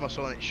your X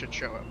muscle and it should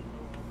show up.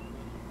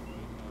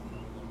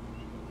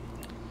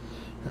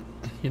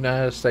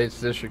 United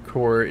States District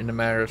Court in the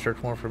matter of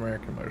search warrant for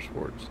American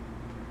Motorsports.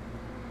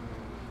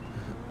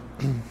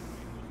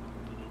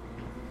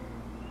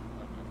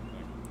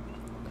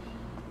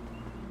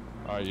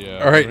 Oh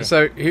yeah. All right,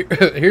 so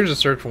here's a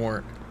search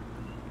warrant.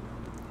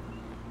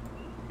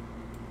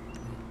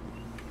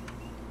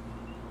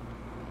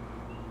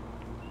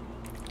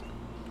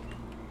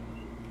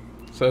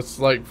 So it's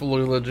like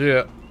fully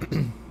legit.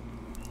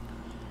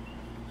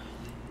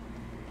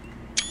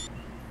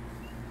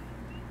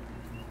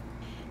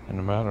 In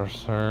the matter of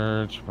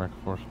search,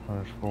 American Force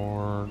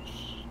Motorsports.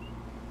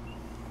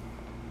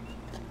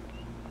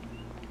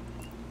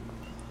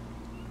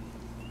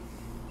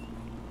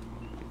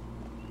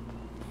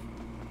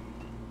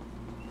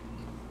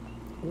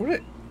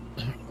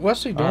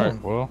 What's he All doing?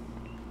 right, well,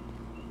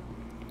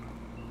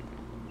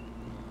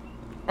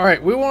 All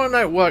right, we want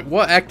to know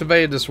what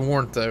activated this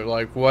warrant though.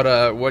 Like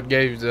what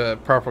gave the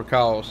proper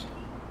cause.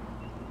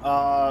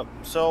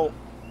 So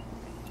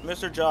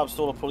Mr. Jobs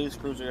stole a police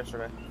cruiser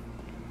yesterday.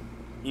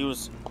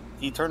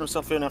 He turned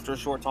himself in after a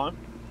short time.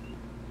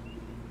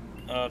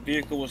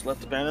 Vehicle was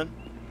left abandoned.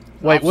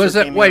 Wait, was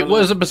Officer it? came Wait, in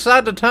was early. it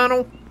beside the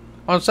tunnel,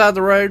 on the side of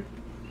the road?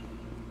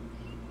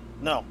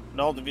 No,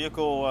 the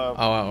vehicle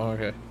Oh,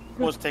 okay.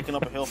 was taken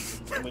up a hill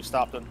and we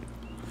stopped it.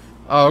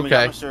 Oh, And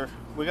okay.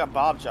 we got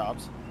Bob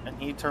Jobs, and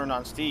he turned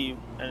on Steve,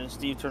 and then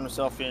Steve turned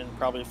himself in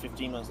probably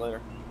 15 minutes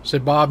later. So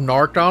Bob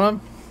narked on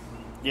him.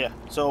 Yeah.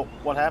 So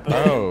what happened?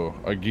 oh,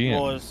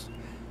 again.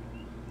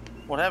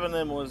 What happened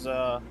then was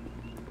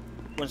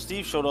when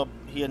Steve showed up,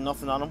 he had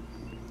nothing on him.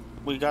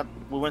 We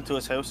went to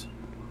his house,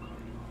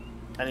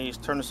 and he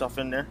turned himself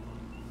in there.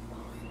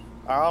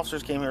 Our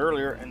officers came here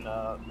earlier and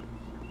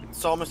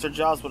saw Mr.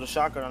 Jobs with a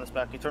shotgun on his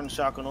back. He turned the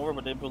shotgun over,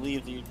 but they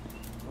believe the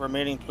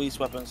remaining police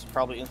weapons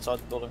probably inside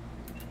the building,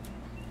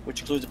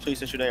 which includes the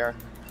police issued AR.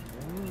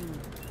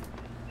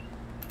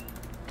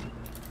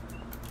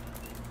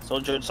 So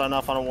the judge signed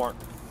off on a warrant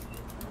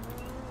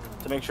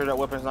to make sure that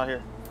weapon's not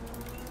here.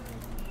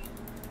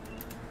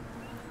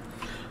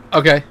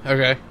 Okay.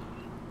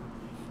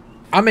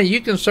 I mean,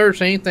 you can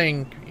search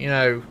anything,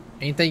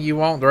 anything you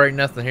want. There ain't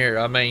nothing here.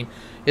 I mean,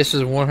 this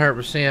is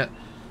 100%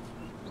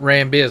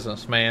 ran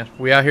business, man.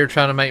 We out here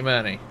trying to make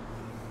money.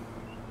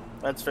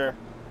 That's fair.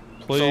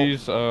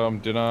 Please,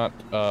 do not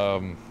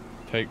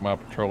take my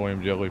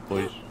petroleum jelly,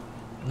 please.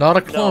 Not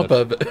a clump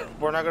of it.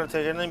 We're not going to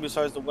take anything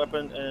besides the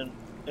weapon, and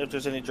if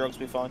there's any drugs,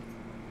 we find.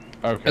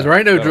 Okay. There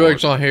ain't no that'll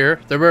drugs work. on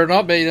here. There better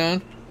not be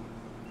none.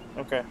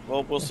 Okay,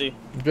 well, we'll see.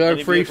 Drug-free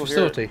Any vehicle here-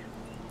 facility.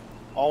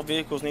 All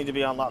vehicles need to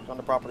be unlocked on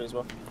the property as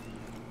well.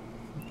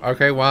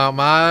 Okay, well,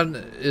 mine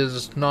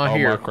is not All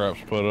here. my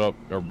crap's put up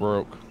or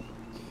broke.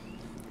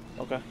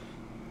 Okay.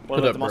 What Put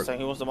about up, the bro. Mustang?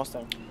 Who was the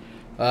Mustang?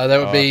 That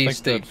would I be think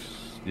Steve.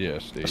 that's- Yeah,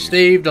 Steve.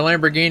 Steve, the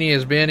Lamborghini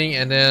is Benny,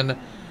 and then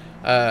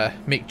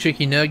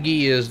McChicky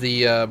Nuggy is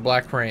the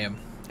Black Ram.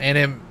 And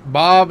then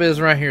Bob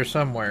is right here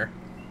somewhere.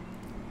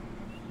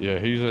 Yeah,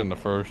 he's in the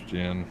first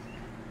gen.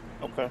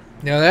 Okay.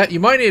 Now that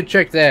you might need to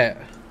check that.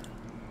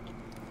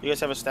 You guys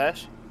have a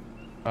stash?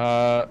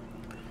 I've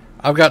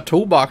got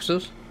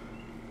toolboxes.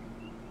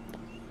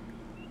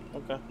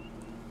 Okay.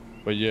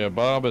 But yeah,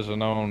 Bob is a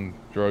known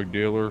drug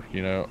dealer,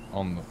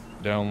 on the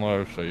down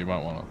low, so you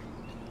might want to.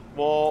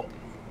 Well,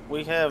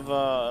 we have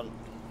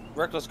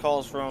reckless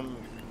calls from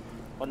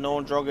a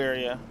known drug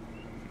area.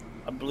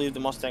 I believe the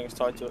Mustang is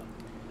tied to it.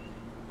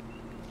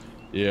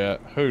 Yeah,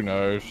 who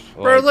knows?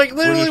 Bro, like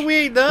literally, we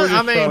ain't done. We're just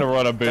I mean, trying to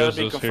run a That'll be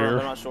business confirmed, here.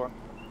 I'm not sure.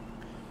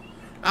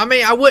 I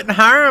mean, I wouldn't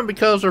hire them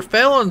because they're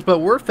felons, but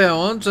we're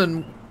felons,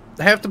 and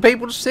half the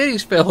people in the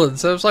city's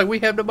felons. So it's like we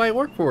have nobody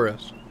work for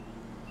us.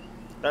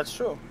 That's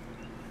true.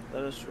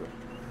 That is true.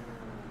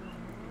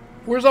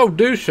 Where's old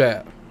douche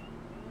at?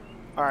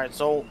 Alright,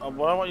 so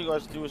what I want you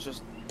guys to do is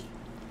just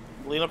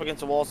lean up against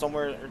the wall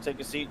somewhere or take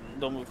a seat.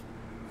 Don't move.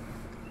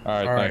 All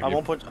right, Alright. thank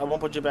you. I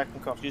won't put you back in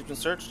cuffs. You've been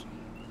searched?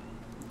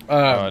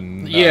 No,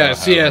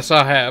 yes,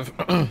 I have.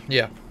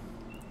 Yeah.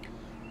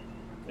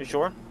 You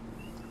sure?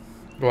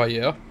 Well,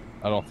 yeah.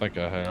 I don't think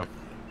I have.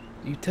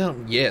 You tell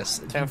them yes.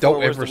 You 10-4, don't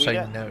where's ever the say weed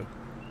at? no.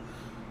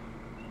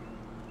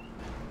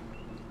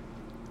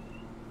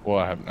 Well,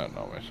 I have nothing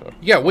on me, so.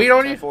 You got weed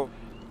on you?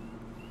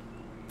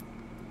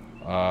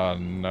 10-4.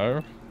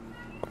 No.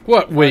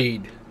 What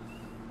weed?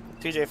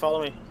 TJ,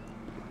 follow me.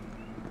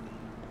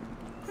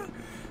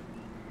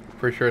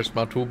 Pretty sure it's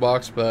my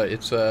toolbox, but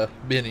it's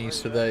Benny's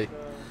today.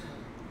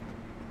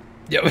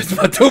 Yeah, it's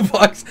my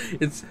toolbox.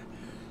 It's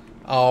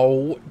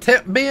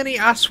Benny.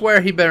 I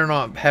swear he better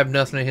not have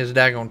nothing in his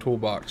daggone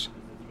toolbox.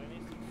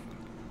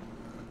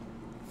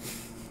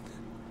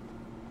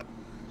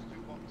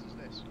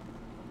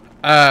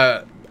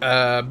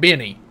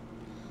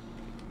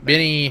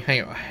 Benny.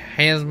 Hang on,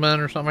 Hansman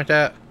or something like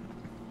that.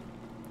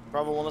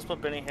 Bravo 1, let's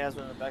put Benny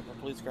Hasman in the back of a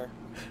police car.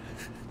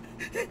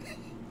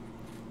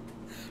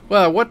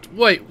 Well, what?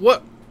 Wait,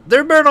 what?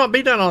 There better not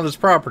be none on this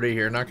property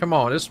here. Now, come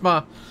on, this is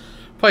my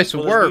place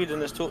of Well, work. weed in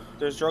this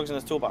there's drugs in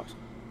this toolbox.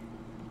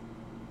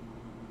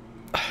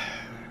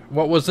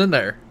 What was in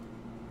there?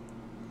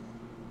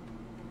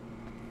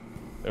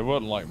 It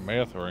wasn't like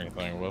meth or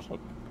anything, was it?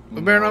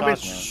 It better not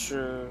Not be.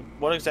 sure.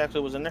 What exactly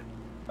was in there?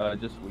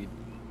 Just weed.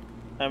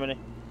 How many?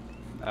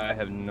 I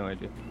have no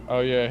idea. Oh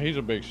yeah, he's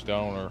a big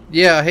stoner.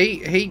 Yeah,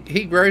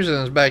 he grows in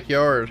his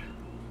backyard.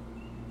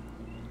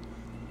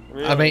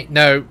 Really? I mean,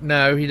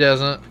 no, he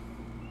doesn't.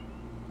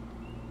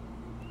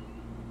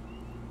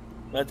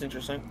 That's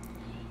interesting.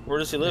 Where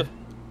does he live?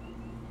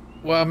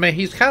 Well, I mean,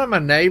 he's kind of my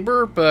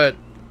neighbor, but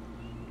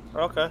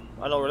Okay,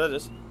 I know where that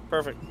is.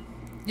 Perfect.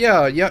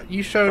 yeah,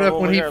 you showed Bravo,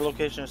 up when we he. got our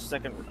location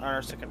on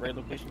our second raid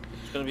location.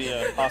 It's gonna be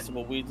a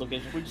possible weed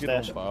location. We get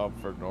Stash on it.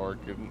 Bob for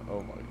narking.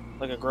 Oh my.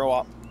 Like a grow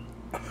up.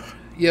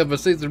 Yeah, but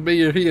see, there's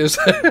me or he is.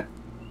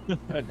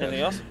 Anything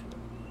else?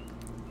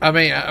 I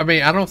mean,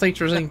 I don't think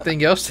there's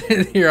anything else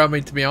in here. I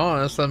mean, to be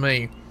honest, I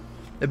mean,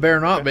 it better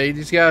not be.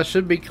 These guys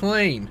should be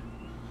clean.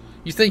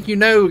 You think you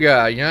know a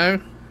guy, you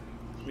know?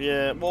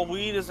 Yeah. Well,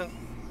 weed isn't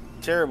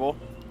terrible,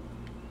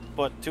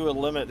 but to a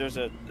limit,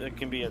 it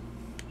can be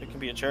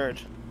a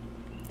charge.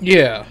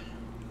 Yeah.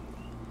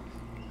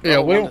 Yeah,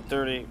 Oh, 1 well, to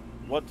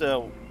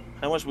 30.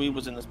 How much weed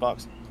was in this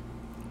box?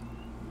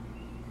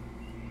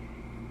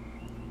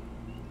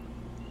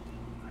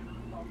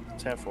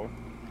 Ten four.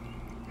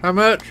 how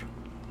much?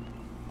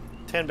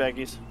 10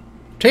 baggies.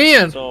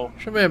 10. So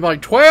Should be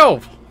like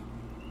 12.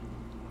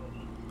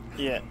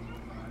 yeah.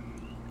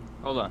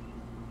 Hold on.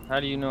 How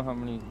do you know how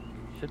many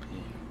ships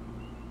you?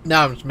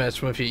 No, I'm just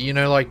messing with you. You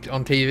know, like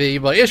on TV,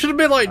 but it should have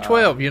been like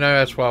 12. You know,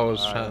 that's why I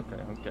was.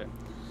 Okay.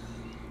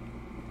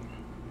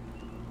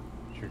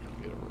 You're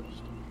gonna get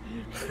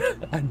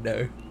arrested. I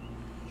know.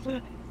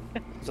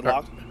 Is it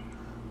locked?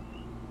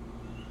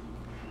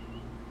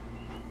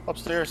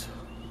 Upstairs.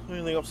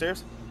 Anything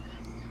upstairs?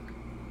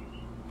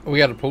 We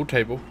got a pool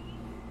table.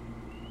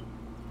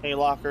 Any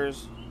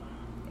lockers?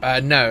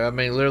 No, I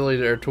mean literally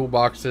there are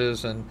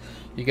toolboxes, and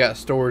you got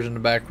storage in the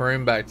back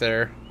room back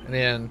there, and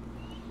then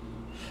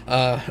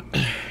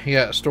you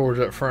got storage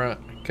up front.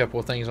 A couple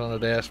of things on the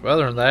desk, but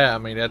other than that, I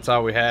mean that's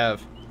all we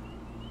have.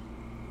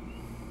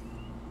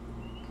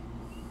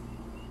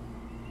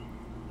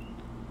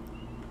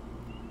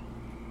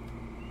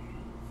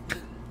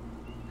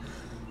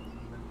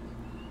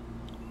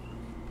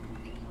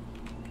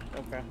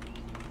 Okay.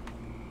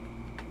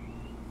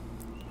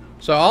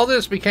 So all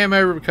this became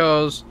over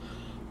because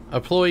a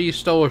employee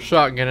stole a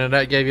shotgun, and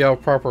that gave y'all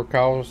proper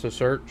cause to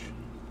search.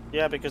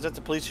 Yeah, because that's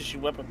a police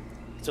issued weapon.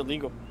 It's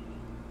illegal.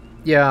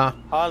 Yeah.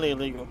 Highly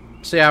illegal.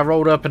 See, I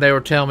rolled up and they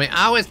were telling me,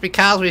 "Oh, it's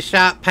because we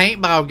shot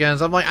paintball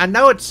guns." I'm like, I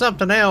know it's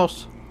something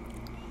else.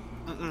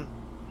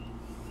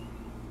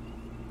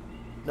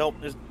 Nope,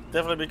 it's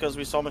definitely because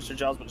we saw Mr.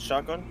 Giles with a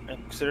shotgun,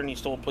 and considering he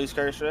stole a police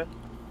car yesterday,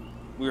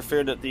 we were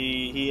feared that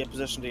he had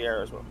possession of the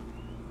air as well.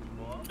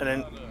 And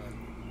then,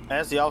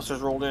 as the officers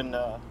rolled in,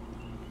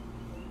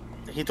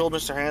 he told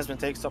Mr. Hansman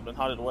take something and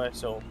hide it away,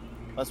 so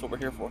that's what we're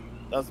here for.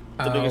 That's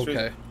the biggest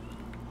reason.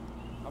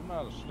 I'm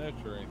not a snitch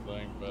or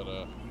anything, but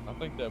I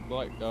think that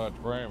black Dodge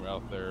Ram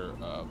out there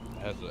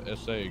has a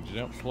SA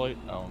exempt plate.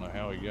 I don't know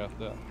how he got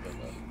that, but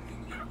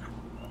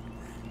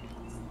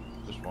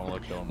just want to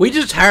let y'all know. We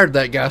just hired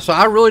that guy, so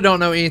I really don't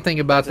know anything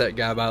about that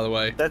guy, by the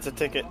way. That's a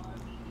ticket.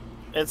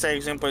 SA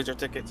exempt plates are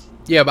tickets.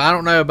 Yeah, but I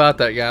don't know about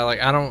that guy. Like,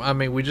 I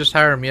mean, we just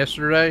hired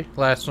him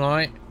last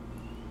night.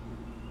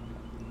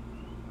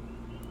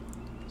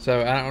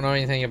 So, I don't know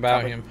anything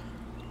about him.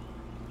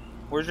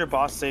 Where's your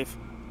boss safe?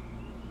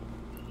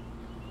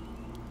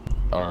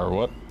 Or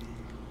what?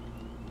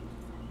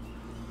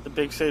 The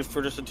big safe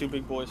for just the 2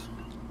 big boys.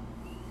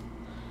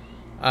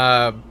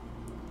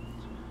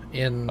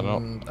 In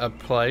a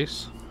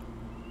place.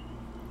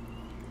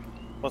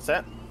 What's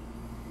that?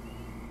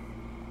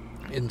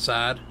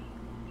 Inside.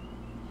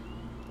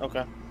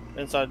 Okay.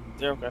 Inside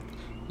there, okay.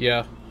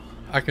 Yeah.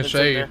 I can Inside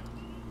show you. there.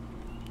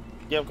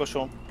 Yeah, go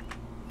show him.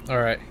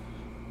 Alright.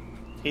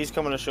 He's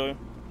coming to show you.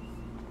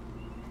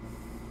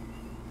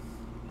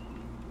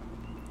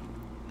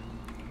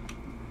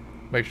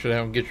 Make sure they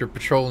don't get your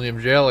petroleum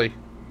jelly.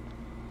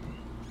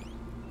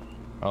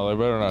 Oh, they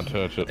better not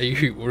touch it.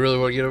 You really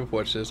want to get up?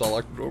 Watch this. I'll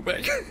lock the door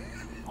back.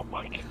 Oh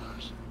my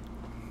gosh.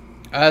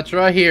 It's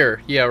right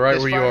here. Yeah, right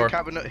This where you filing are.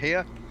 cabinet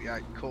here. Yeah,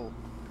 cool.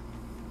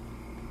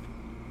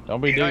 Don't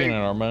be digging in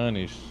our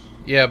monies.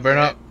 Yeah, better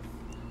not.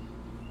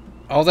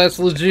 All that's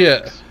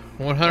legit.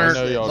 I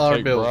know y'all $100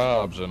 take bills.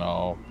 bribes and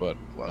all, but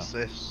What's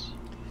this?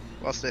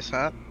 What's this,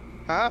 huh?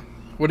 Huh?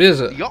 What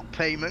is it? Yacht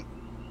payment.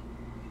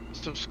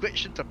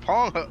 Subscription to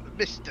Pornhub,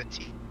 Mr.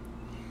 T.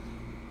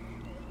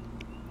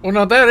 Well,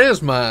 now that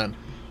is mine.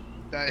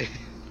 Hey,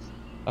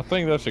 I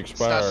think that's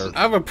expired.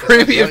 I'm a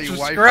premium That's your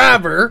wife.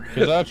 subscriber.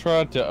 Because I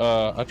tried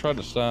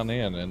to sign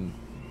in and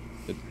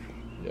it,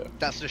 yeah.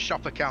 that's the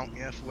shop account,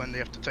 yeah, for when they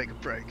have to take a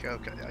break.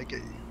 Okay, I get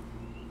you.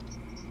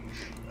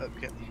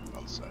 Okay,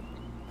 one sec.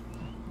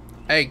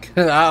 Hey,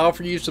 can I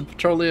offer you some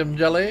petroleum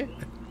jelly?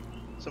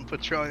 Some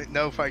petroleum.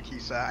 No, thank you,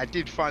 sir. I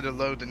did find a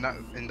load in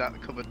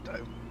that cupboard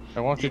though.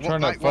 And why don't you You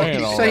turn want that my- fan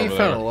You on say you over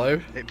found a there?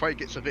 load. It probably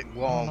gets a bit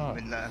Why warm not?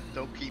 in there.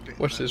 Don't keep it.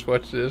 Watch in this,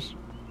 watch this.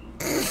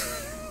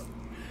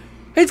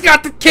 He's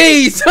got the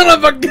key, son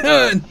of a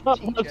gun!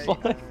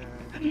 there.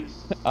 TJ,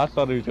 I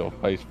thought he was gonna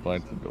face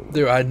plant the door.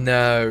 Dude, I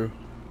know.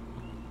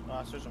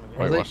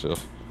 Wait, they- watch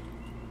this.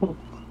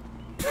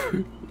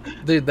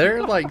 Dude, there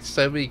are like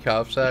so many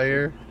cops out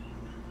here.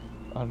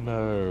 I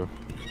know.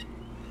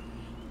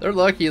 They're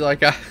lucky,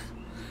 like I.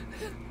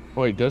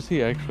 Wait, does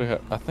he actually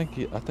have? I think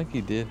he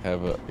did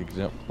have a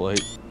exempt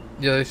plate.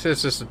 Yeah, they said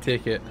it's just a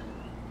ticket.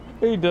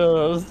 He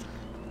does.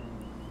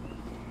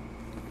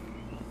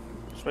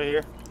 It's right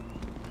here.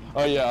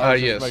 Oh yeah, I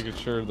was yes. just making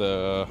sure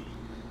the.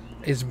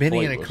 Is Benny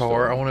in a Plate was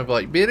car? still- I want to be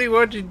like, Benny,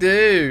 what'd you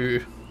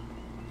do?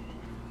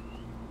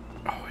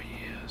 Oh,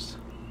 he is.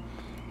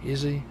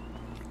 Is he?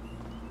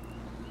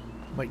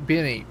 I'm like,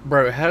 Benny,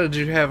 bro, how did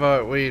you have all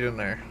that weed in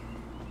there?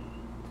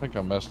 I think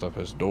I messed up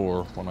his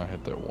door when I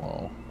hit that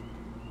wall.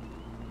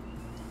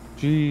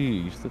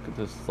 Jeez, look at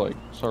this like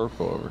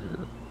circle over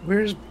here.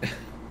 Where's.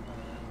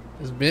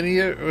 Is Benny.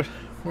 Where's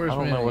I don't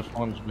Benny? know which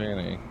one's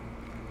Benny.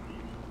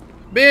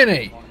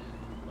 Benny!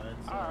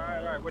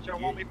 Alright, what y'all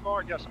want me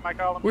for? Y'all somebody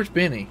call him? Where's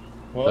Benny?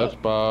 That's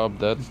Bob.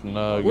 That's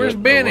Nugget. Where's or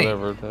Benny?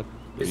 Whatever. That's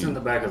It's in the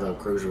back of the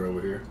cruiser over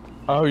here.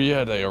 Oh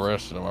yeah, they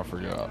arrested him. I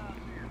forgot.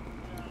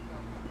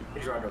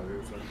 He's right over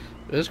here, so. Is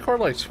this car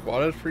like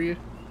squatted for you?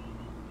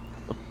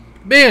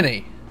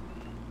 Benny!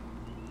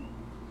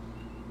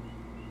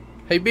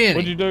 Hey, Benny.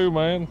 What'd you do,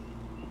 man?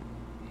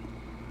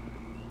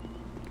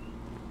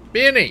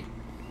 Benny!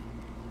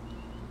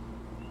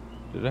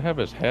 Did they have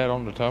his hat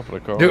on the top of the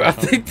car? Dude, I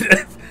think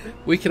that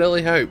we can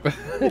only hope.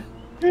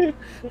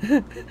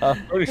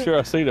 I'm pretty sure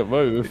I seen it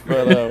move,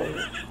 but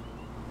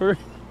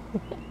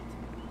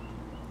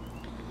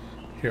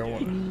Here, I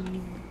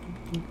want.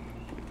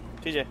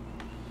 TJ,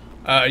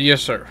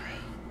 Yes, sir.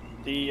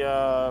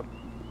 the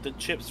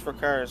chips for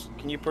cars.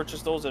 Can you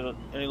purchase those at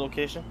any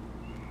location?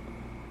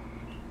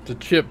 The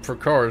chip for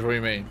cars, what do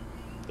you mean?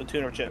 The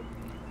tuner chip.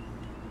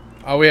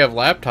 Oh, we have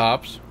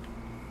laptops.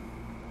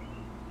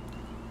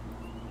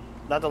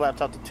 Not the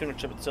laptop, the tuner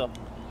chip itself.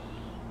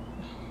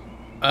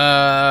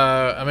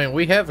 I mean,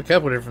 we have a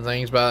couple different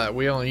things, but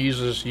we only use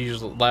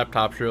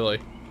laptops, really.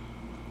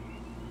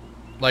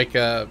 Like,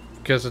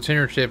 because the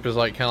tuner chip is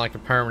like kind of like a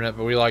permanent,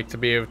 but we like to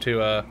be able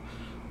to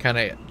kind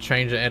of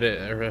change and edit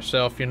it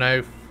ourselves, you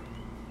know.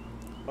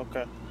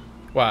 Okay.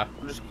 Why?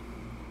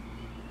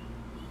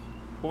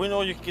 Well, we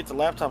know you can get the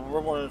laptop, but we're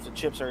wondering if the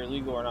chips are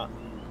illegal or not.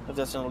 If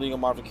that's an illegal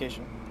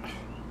modification.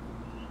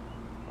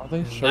 are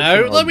they searching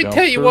No, our let me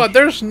tell you dumpsters? what.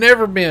 There's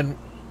never been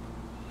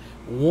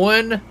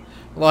one,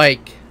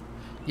 like,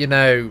 you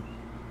know,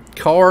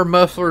 car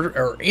muffler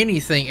or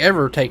anything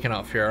ever taken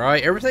off here. All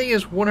right, everything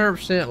is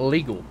 100%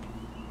 legal.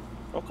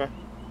 Okay.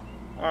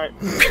 All right.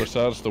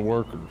 Besides the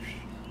workers,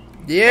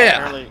 Yeah.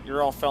 Apparently,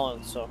 you're all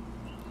felons, so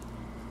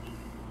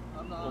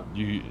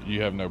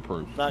you have no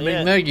proof. not Big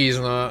yet. Nuggy's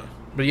not.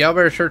 But y'all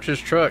better search his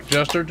truck.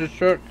 Y'all search his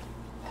truck.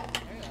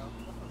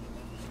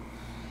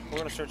 We're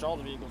gonna search all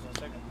the vehicles in a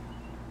second.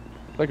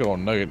 I think old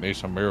Nugget needs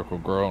some miracle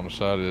grow on the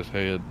side of his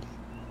head.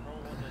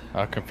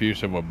 I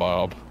confused him with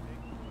Bob.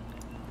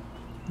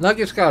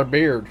 Nugget's got a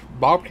beard.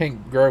 Bob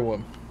can't grow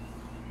one.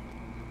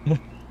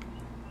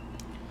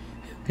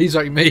 He's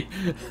like me.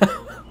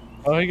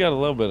 Oh, he got a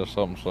little bit of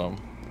something.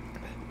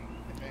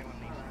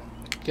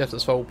 Got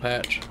this whole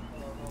patch.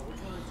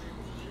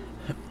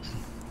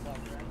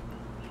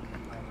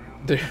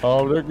 Dude.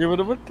 Oh, they're giving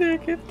him a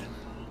ticket.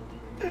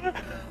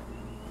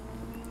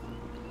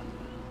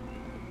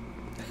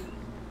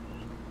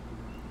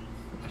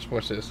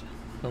 Watch this.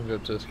 I'm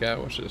going to this guy.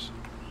 Watch this.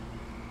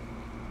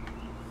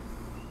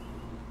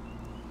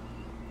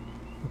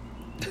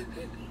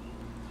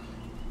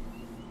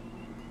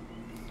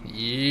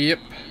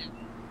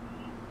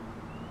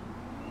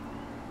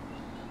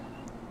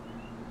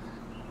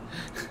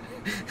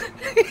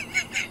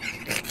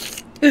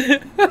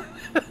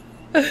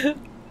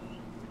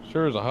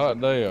 Sure is a hot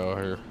day out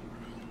here.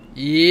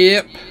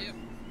 Yep.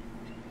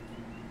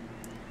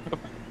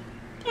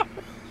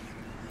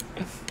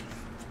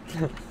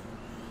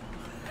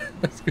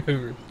 Let's go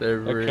over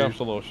there. That camp's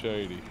a little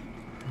shady.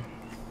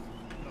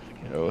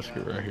 Yeah, let's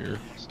get right here.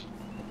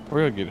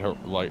 We're gonna get her,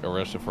 like,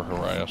 arrested for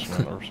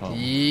harassment or something.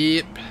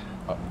 Yep.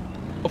 Oh,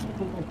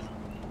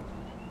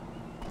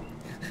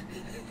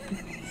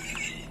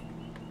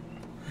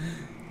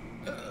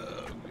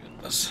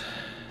 goodness.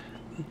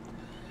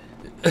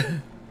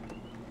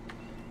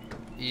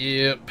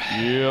 Yep.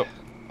 Yep.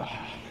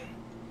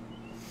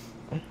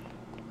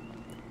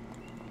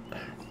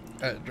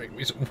 Drink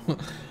me some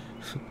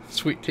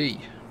sweet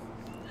tea.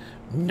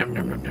 Nom,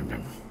 nom, nom, nom,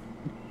 nom.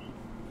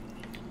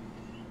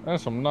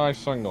 That's some nice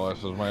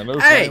sunglasses, man.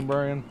 Those Hey! name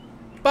brand.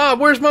 Bob,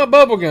 where's my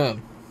bubble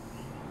gum?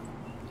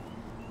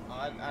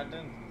 I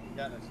didn't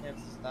got a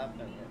chance to stop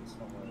there yet, so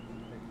I'm gonna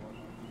pick one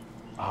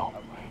up.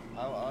 Oh.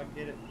 I'll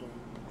get it for you.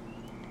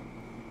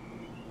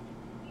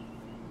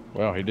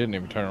 Well, he didn't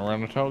even turn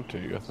around and talk to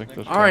you. I think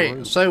that's All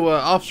right, so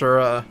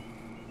officer,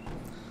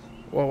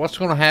 well, what's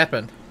going to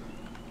happen?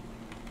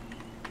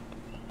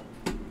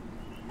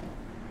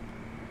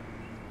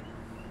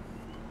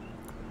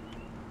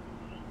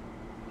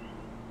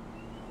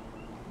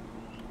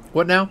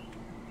 What now?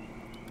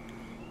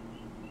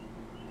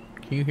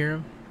 Can you hear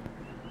him?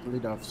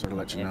 Lead officer to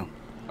let you know.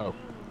 Oh.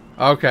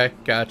 Okay,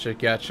 gotcha.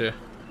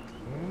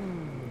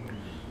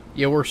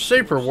 Yeah, we're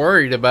super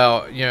worried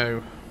about,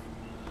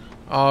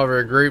 all of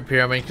our group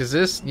here. I mean, because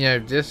this,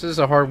 this is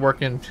a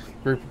hard-working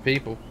group of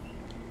people.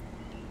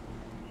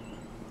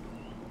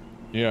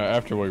 Yeah,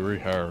 after we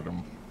rehired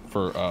him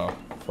for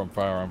from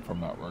firearm from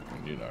not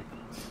working,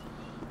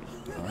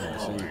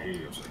 Oh,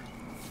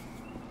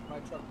 My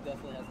truck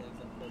definitely has an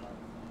exempt plate on it.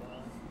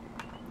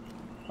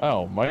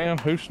 Oh man,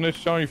 who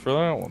snitched on you for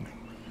that one?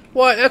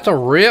 What? That's a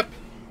rip.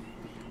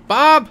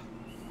 Bob?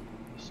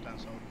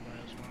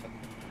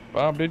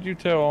 Bob, did you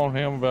tell on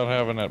him about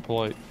having that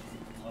plate?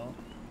 No,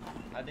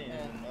 I didn't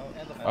even know.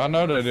 I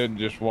know they didn't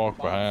just walk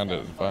behind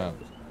it and find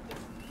it.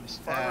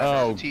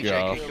 Oh, TJ,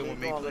 gosh. can you come with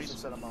me,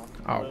 please?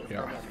 Oh,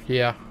 yeah.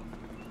 Yeah.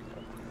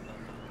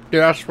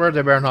 Dude, I swear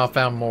they better not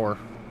found more.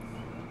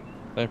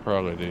 They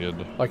probably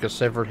did. Like a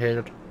severed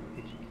head.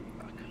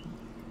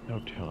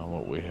 Don't tell them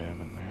what we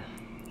have in there.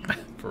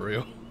 For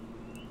real.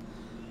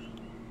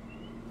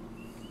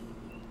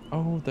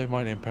 Oh, they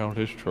might impound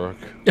his truck.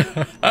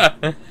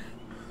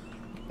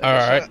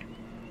 Alright.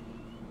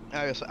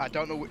 I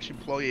don't know which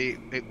employee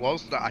it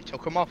was that I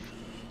took him off,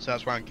 so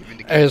that's why I'm giving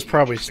the It was key.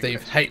 probably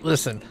Steve. Hey,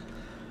 listen.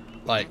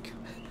 Like,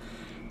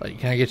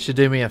 can I get you to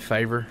do me a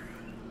favor?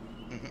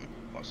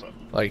 What's up?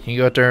 Like, can you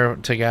go up there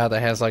to a guy that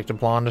has, like, the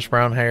blondish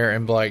brown hair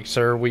and be like,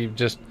 sir, we've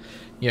just,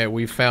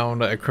 we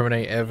found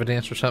incriminating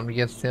evidence or something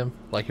against him?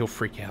 Like, he'll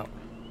freak out.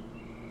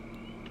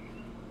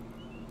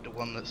 The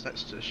one that's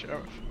next to the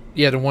sheriff?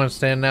 Yeah, the one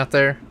standing out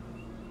there?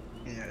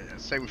 Yeah,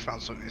 say we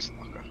found something in his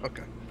locker.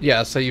 Okay.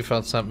 Yeah, say you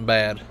found something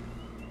bad.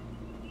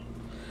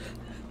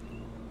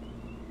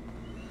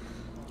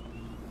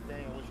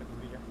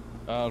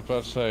 I was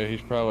about to say,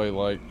 he's probably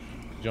like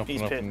jumping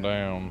He's up pissed. and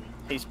down.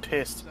 He's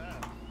pissed.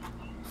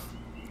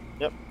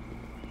 Yep.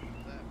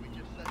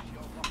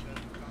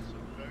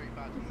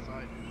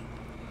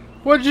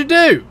 What'd you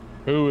do?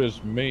 Who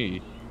is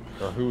me?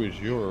 Or who is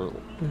your...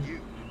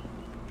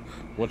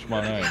 What's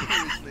my name?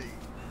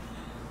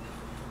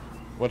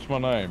 What's my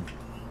name?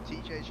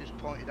 TJ just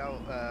pointed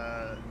out,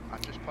 I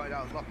just pointed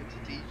out a locker to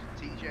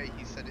TJ,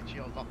 he said it's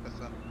your locker,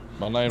 sir.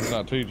 My name's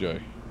not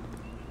TJ.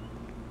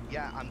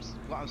 Yeah,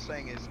 what I'm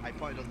saying is, I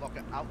pointed a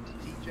locker out to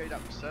TJ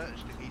that we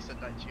searched, and he said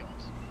that's yours.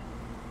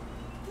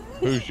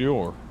 Who's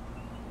your?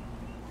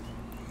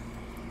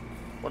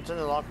 What's in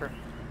the locker?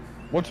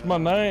 What's my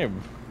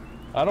name?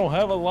 I don't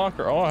have a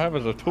locker. All I have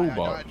is a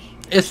toolbox.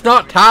 It's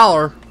not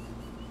Tyler.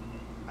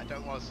 I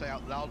don't want to say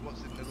out loud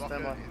what's in the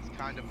locker, it's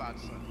kind of bad,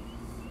 sir.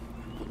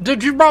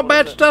 Dude, you brought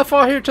bad stuff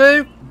out here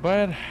too?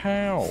 Bad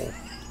how?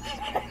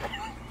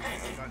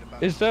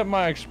 Is that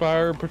my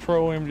expired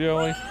petroleum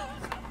jelly?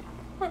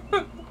 I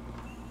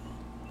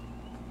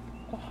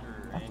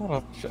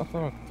thought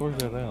I threw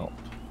that out.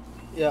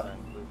 Yeah.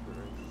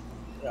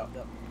 Yeah.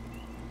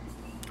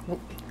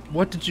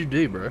 What did you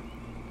do, bro?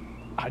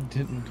 I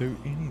didn't do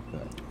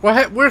anything.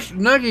 Where's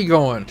Nuggy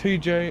going?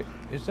 TJ,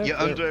 is that... You're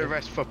under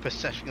arrest for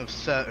possession of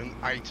certain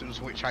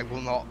items which I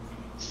will not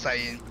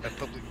say in a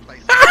public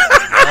place.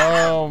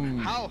 How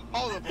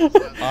horrible,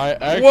 sir. I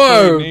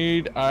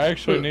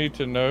actually need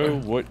to know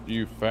what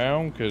you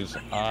found, because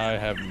I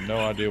have no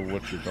idea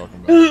what you're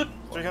talking about.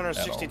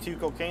 362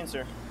 cocaine,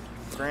 sir.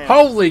 Grams.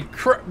 Holy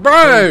crap,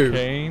 bro!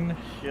 Cocaine?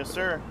 Yes,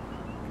 sir.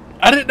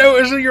 I didn't know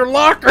it was in your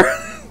locker.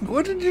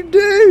 What did you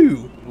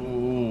do?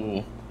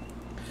 Ooh.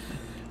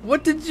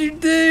 What did you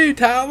do,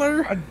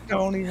 Tyler? I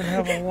don't even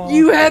have a locker.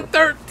 You had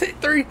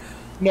 3.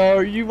 No,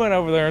 you went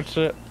over there and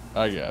said,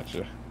 I got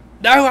you.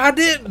 No, I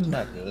didn't.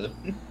 Not good.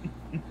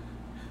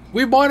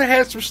 We might have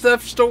had some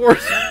stuff stored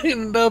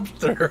in the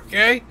dumpster,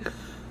 okay?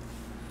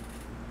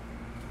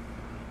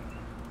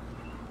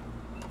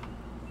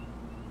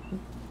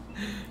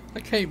 I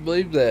can't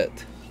believe that.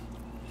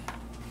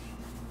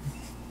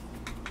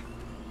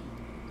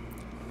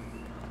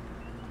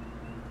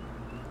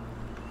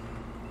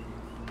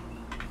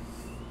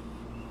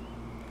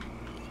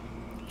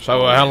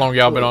 So, how long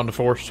y'all been on the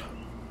force?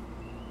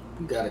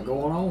 You got it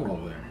going on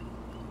over there.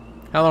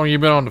 How long you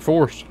been on the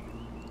force?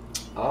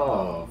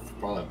 Oh,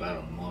 probably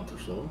about a month or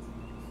so.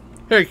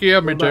 Heck yeah,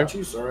 me What too. about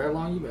you, sir? How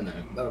long you been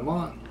there? About a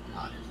month?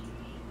 Nice.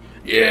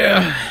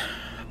 Yeah,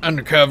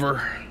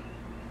 undercover.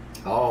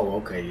 Oh,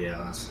 okay,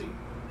 yeah, I see.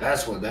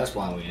 That's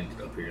why we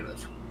ended up here.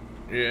 That's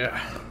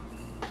Yeah,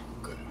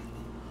 okay.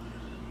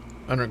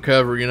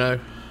 undercover, you know.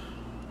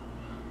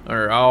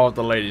 Or all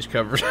the ladies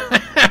covers.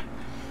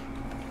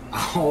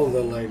 All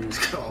the ladies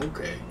go,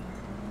 okay.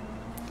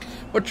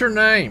 What's your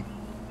name?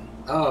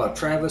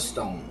 Travis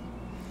Stone.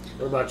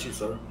 What about you,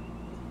 sir?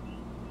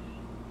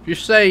 You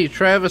say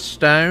Travis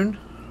Stone?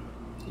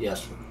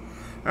 Yes, sir.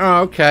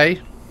 Oh,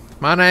 okay.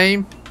 My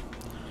name?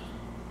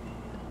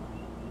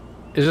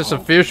 Is this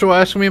official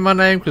asking me my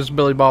name? Because it's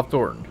Billy Bob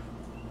Thornton.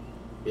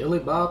 Billy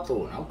Bob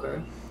Thornton,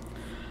 okay.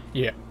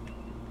 Yeah.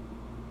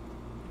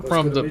 Well,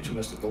 From it's good the- to meet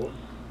you, Mr. Thornton.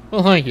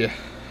 Well, thank you.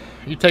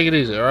 You take it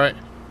easy, alright?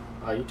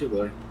 You too,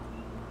 buddy.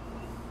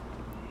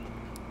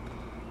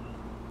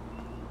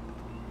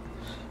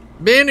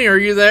 Benny, are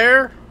you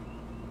there?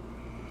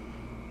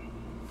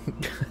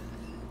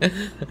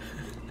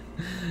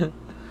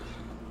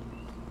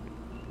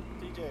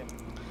 DJ,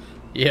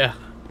 Yeah.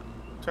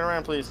 turn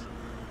around, please.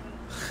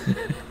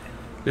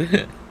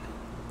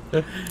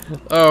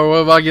 Oh, what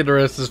have I get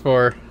arrested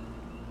for?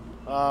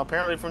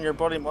 Apparently from your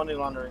buddy money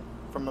laundering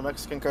from the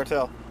Mexican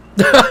cartel.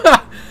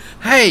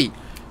 Hey,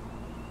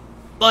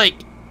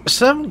 like,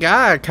 some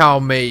guy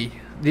called me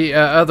the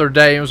other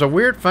day. It was a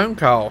weird phone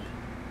call.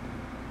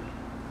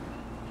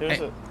 Who's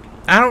it?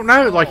 I don't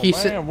know. Like he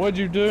man, said, what'd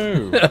you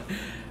do?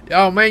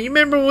 "Oh man, you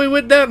remember when we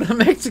went down to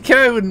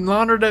Mexico and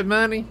laundered that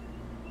money?"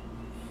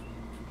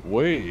 I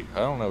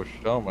don't know what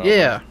you're talking about.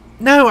 Yeah.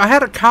 No, I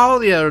had a call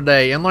the other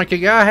day, and like a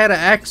guy had an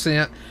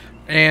accent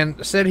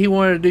and said he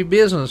wanted to do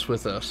business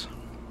with us.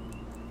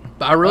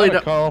 But I really I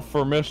had a don't. call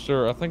for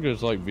Mr. I think it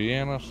was like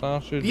Vienna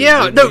sausage. or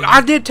Yeah, no, Vietnamese.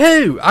 I did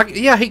too.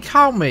 Yeah, he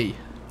called me.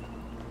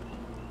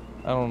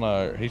 I don't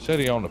know. He said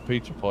he owned a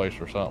pizza place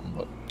or something,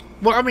 but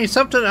Well, I mean,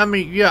 something. I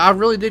mean, yeah, I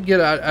really did get.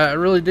 I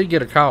really did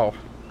get a call.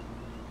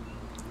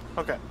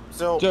 Okay,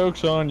 so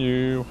joke's on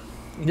you.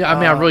 Yeah, I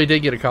mean, I really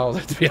did get a call.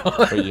 To be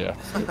honest. But yeah.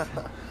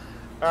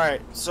 all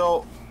right,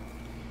 so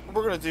what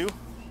we're gonna do,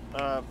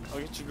 I'll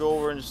get you to go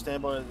over and just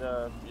stand by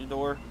your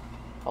door.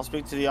 I'll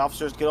speak to the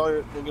officers.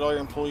 We'll get all your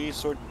employees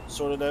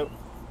sorted out.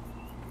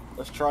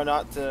 Let's try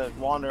not to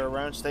wander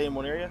around. Stay in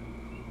one area,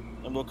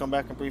 and we'll come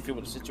back and brief you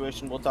with the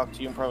situation. We'll talk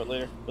to you in private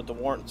later with the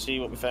warrant and see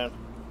what we found.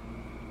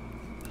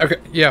 Okay.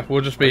 Yeah,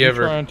 we'll just be Are you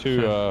over. trying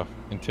to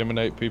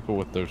intimidate people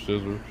with those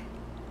scissors?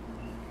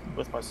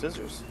 With my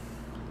scissors.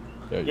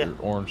 Yeah, Yeah. your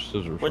orange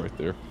scissors When- right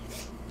there.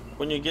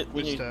 When you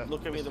Mr.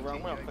 look at me the Mr.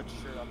 wrong way, I'll TJ. cut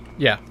your shirt off.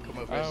 Yeah. Come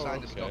over and Oh,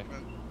 sign this okay.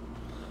 document.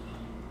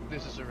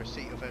 This is a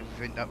receipt of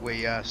everything that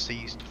we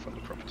seized from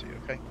the property,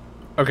 okay?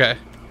 Okay.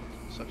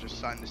 So just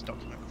sign this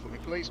document for me,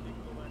 please.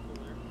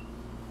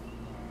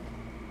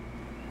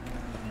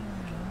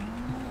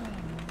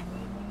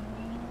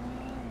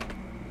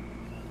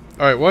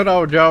 All right. What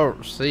all did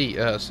y'all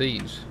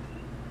seize?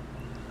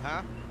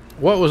 Huh?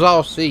 What was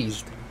all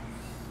seized?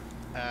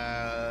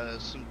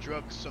 Some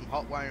drugs, some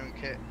hot wiring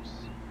kits.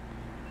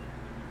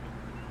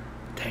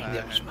 Dang,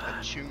 that was mine.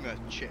 A tuna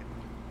chip,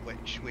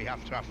 which we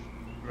have to have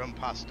run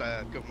past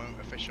government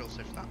officials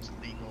if that's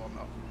legal or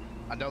not.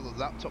 I know the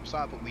laptops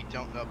are, but we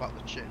don't know about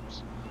the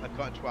chips.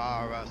 According to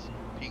our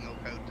penal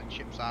code, the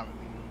chips are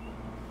illegal.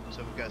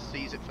 So we're going to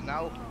seize it for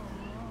now.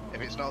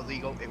 If it's not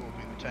legal, it will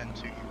be returned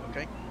to you,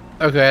 okay?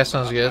 Okay, that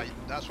sounds good.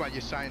 That's why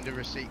you signed the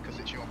receipt, because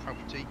it's your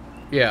property.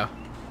 Yeah.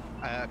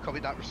 Copy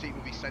that receipt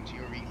will be sent to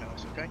your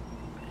emails, okay?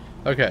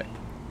 Okay.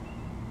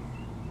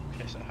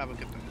 Okay, so have a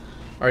good day.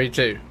 All right, you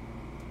too.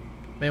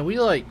 Man, we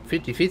like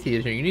 50-50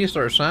 in here. You need to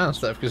start signing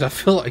stuff because I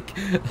feel like,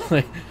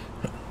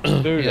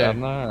 Dude, yeah, I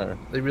know.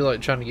 they'd be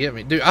like trying to get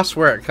me. Dude, I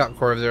swear at Cop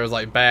Core there was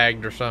like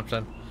bagged or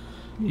something.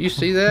 You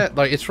see that?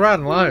 Like it's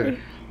riding low.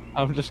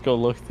 I'm just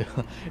gonna look.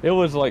 It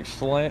was like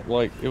slant,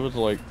 like it was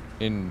like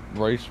in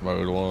race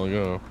mode a while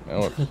ago.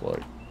 Now it's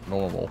like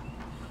normal.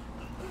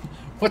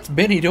 What's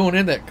Benny doing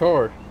in that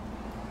car?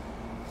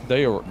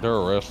 They're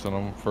arresting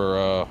him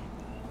for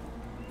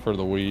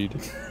the weed.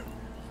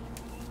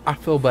 I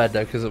feel bad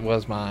though because it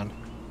was mine.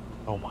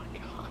 Oh my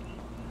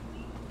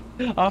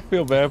god. I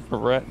feel bad for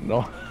ratting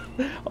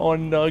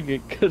on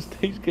Nugget because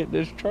he's getting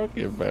his truck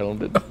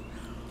impounded.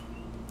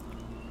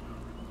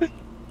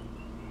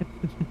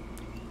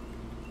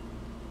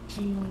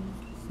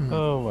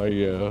 Oh my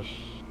gosh.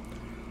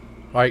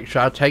 Like,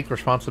 should I take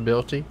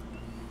responsibility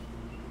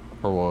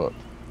For what?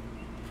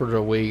 for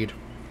the weed?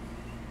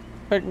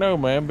 Heck no,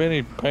 man.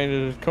 Benny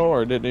painted his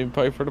car. Didn't even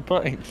pay for the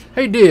paint.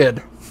 He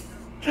did.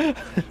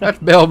 That's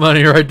bail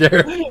money right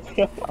there.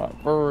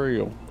 For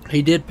real.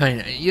 He did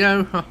paint it. You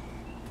know,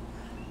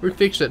 we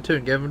fixed that too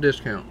and gave him a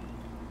discount.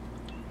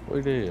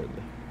 We did.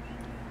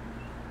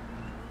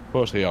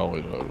 Plus, he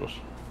always owed us.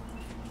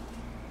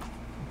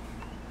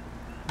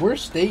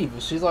 Where's Steve?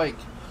 Is he like?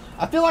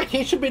 I feel like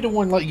he should be the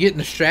one like getting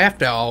the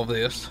shaft out of all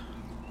this.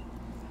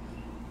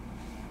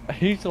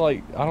 He's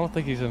like, I don't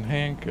think he's in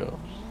handcuffs.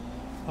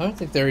 I don't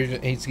think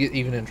he's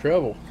even in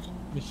trouble.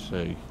 Let me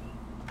see.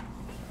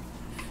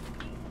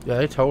 Yeah,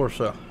 they told us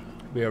to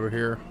be over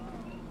here.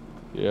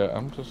 Yeah,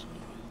 I'm just.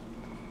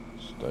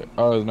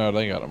 Oh no,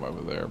 they got him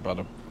over there by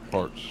the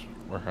parts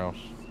warehouse.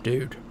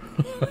 Dude.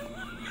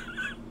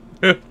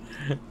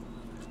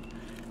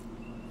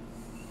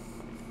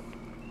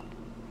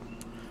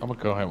 I'm gonna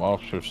call him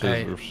Officer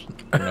Scissors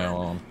from now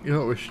on. You know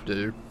what we should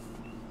do?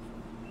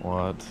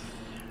 What?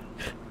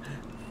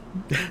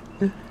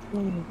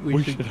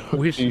 we should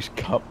these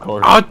cop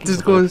cars. I was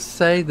just going to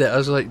say that. I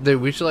was like,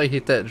 dude, we should like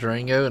hit that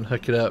Drango and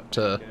hook it up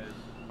to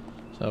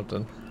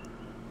something.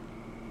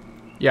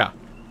 Yeah.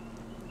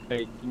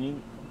 Hey, can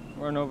you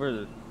run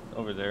over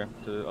there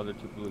to the other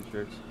two blue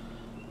shirts?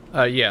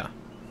 Yeah.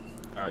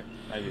 All right,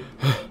 thank you.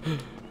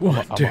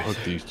 What, I'm gonna hook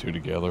these two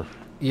together.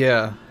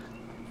 Yeah.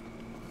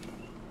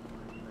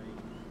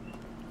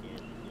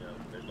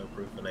 There's no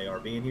proof of an AR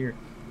being here,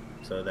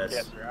 so that's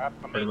Yes, sir.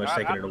 pretty much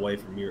taking it away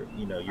from your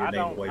name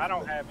away from I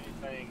don't it. have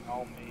anything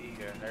on me.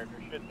 There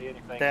shouldn't be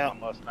anything Now- on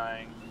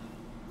Mustang.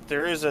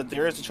 There is a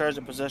charge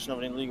of possession of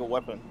an illegal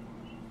weapon.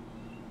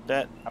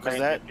 That I because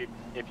mean, that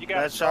if you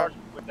got that charged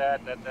with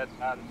that's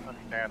not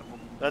understandable.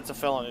 that's a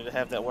felony to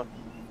have that weapon.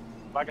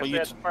 Like I Well,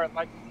 you said,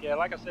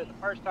 like I said, the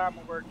first time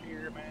I worked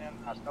here, man,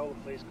 I stole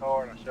a police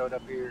car and I showed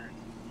up here.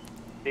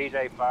 And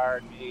DJ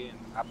fired me, and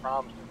I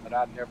promised him that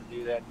I'd never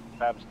do that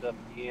type of stuff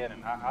again.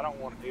 And I don't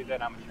want to do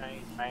that. I'm a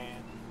changed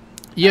man.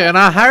 Yeah, and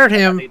I hired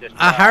him.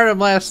 I hired him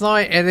last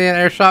night, and then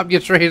our shop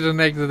gets raised the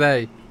next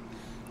day.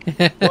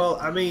 Well,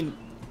 I mean,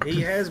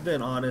 he has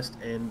been honest,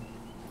 and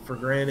for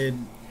granted,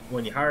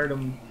 when you hired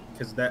him,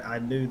 because that I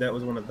knew that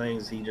was one of the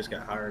things he just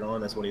got hired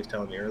on. That's what he was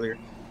telling me earlier.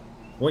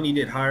 When you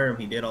did hire him,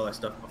 he did all that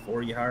stuff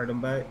before you hired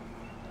him back.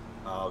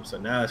 So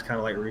now it's kind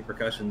of like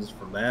repercussions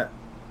from that.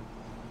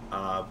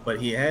 But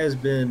he has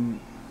been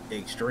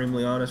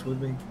extremely honest with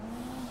me,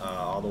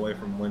 all the way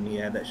from when he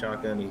had that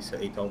shotgun.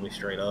 He told me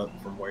straight up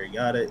from where he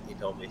got it. He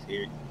told me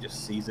here,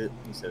 just seize it.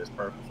 He said it's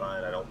perfectly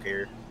fine. I don't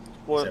care.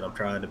 He said I'm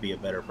trying to be a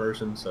better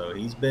person. So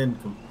he's been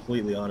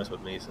completely honest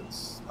with me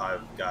since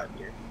I've gotten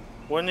here.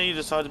 When did you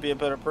decide to be a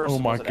better person? Oh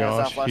my Was it as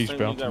gosh, of last he's time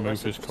you about got to move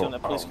arrested his for stealing car.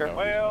 that police car?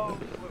 Well,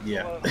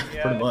 Yeah,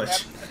 yeah, pretty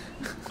much.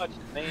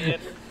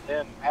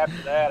 Then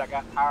after that, I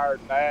got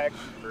hired back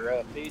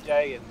for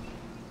DJ, and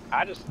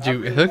I just Did you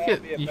really hook wanna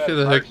it? be a You better should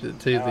have hooked person. it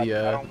to You know, the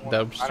I don't wanna-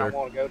 I dumpster. don't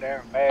want to go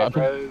down bad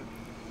road.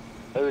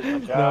 Lose my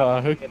job. No,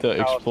 I hooked get the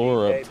cause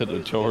Explorer DJ, up to the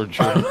lose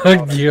Charger. all that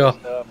kind of Yeah.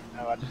 stuff.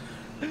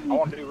 You know, I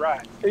want to do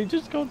right. He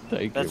just gonna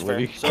take That's it, fair.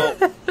 Woody. So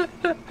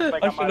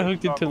I should have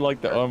hooked it to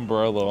like the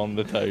umbrella on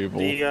the table.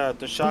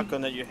 the shotgun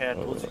that you had,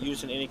 was it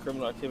used in any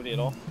criminal activity at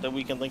all that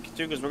we can link it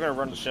to? Because we're gonna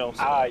run the show.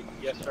 So.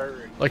 Yes,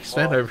 sir. Like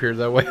stand over here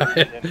that way.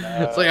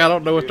 It's like I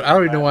don't know what I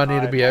don't even know what I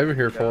need to be over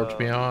here for, to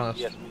be honest.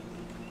 Yes,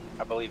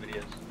 I believe it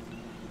is.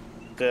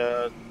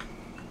 The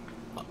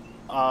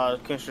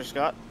Commissioner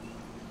Scott.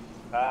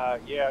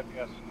 Yes,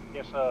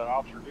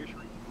 Officer Dushery.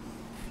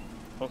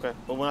 Okay,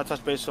 but when I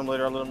touch base with him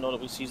later, I'll let him know that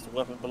we seized the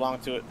weapon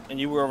belonging to it, and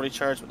you were already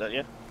charged with that,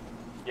 yeah?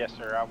 Yes,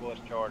 sir. I was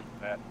charged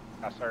with that.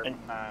 I served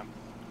my time.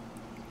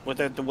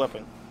 With the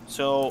weapon.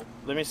 So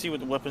let me see what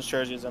the weapons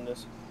charge is on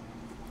this,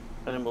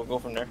 and then we'll go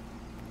from there.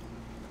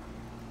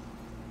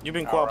 You've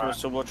been cooperative,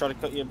 so we'll try to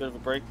cut you a bit of a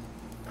break.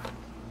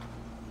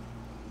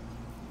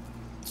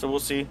 So we'll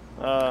see.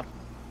 If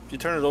you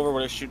turn it over,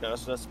 we're shooting at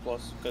us, so that's a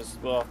plus. Because,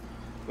 well,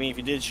 I mean, if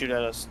you did shoot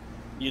at us,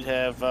 you'd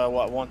have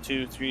what 1,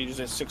 2, 3,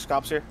 there's 6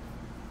 cops here.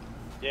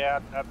 Yeah,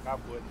 I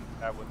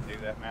wouldn't do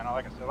that, man.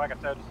 Like I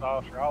told this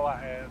officer, all I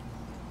have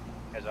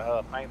is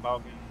a paintball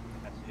gun.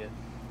 That's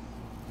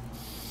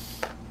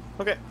it.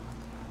 Okay.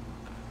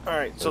 All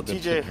right. So I've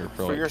been sitting here TJ, for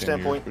for like your 10 years,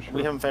 standpoint, for sure.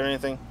 we haven't found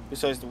anything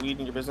besides the weed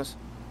in your business.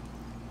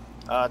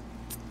 10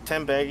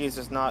 baggies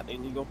is not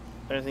illegal.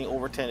 Anything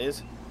over 10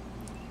 is.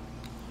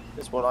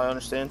 Is what I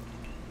understand.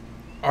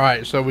 All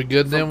right, so we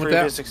good then with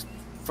that?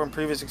 From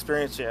previous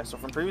experience, yeah. So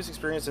from previous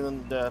experience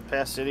in the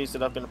past cities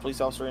that I've been a police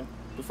officer in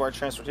before I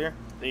transferred here,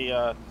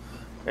 the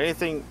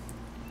anything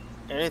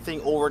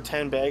over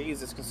 10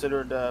 baggies is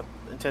considered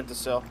intent to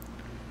sell.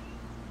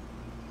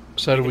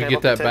 So do You we can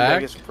get have up that to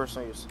 10 back? baggies for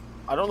personal use.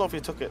 I don't know if he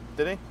took it.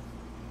 Did he?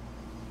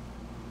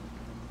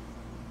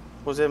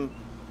 Was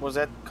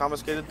that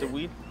confiscated, the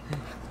weed?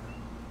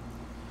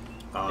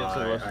 Yes,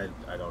 it was.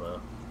 I don't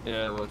know.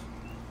 Yeah, it was.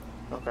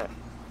 Okay.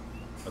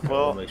 Okay,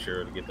 Well- we'll make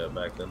sure to get that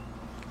back then.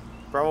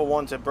 Bravo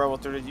 1 to Bravo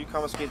 3, did you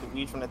confiscate the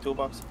weed from that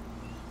toolbox?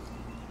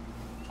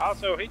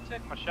 Also, he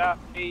took my shop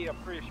key. I'm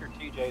pretty sure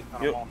TJ's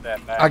gonna Yep. want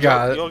that back. I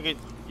got it. You'll get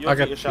I got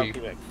your the shop key. key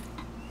back.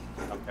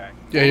 Okay.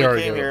 Yeah, When you we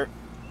already came got it. here,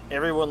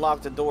 everyone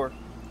locked the door.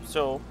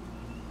 So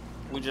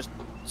we just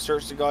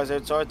searched the guys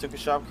outside, took a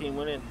shop key, and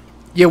went in.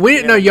 Yeah, we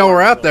didn't know Yeah, y'all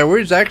were out so- there. We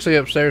was actually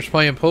upstairs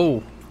playing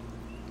pool.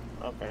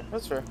 Okay,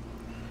 that's fair.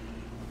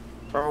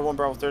 Bravo 1,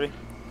 Bravo 30.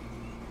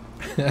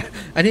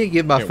 I need to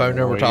give my Can't phone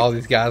number to wait. all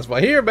these guys.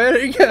 Like, here, man,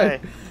 here you go. Hey,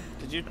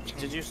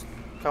 did you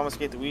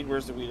confiscate the weed?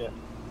 Where's the weed at?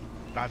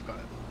 I've got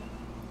it.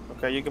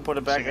 Okay, you can put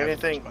it back. See,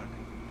 everything's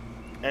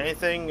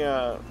Anything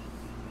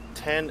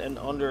 10 and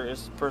under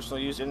is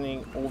personal use.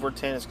 Anything over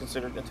 10 is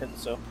considered intended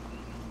sale.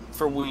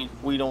 For weed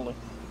only.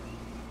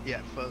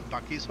 Yeah, for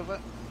buckies of it?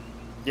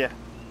 Yeah.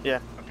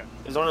 Okay.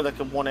 It's only like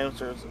a 1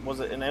 ounce, or was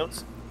it an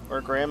ounce? Or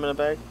a gram in a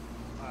bag?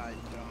 I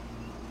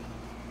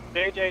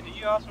don't. JJ, do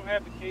you also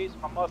have the keys to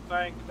my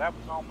Mustang? 'Cause that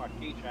was on my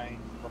keychain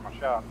for my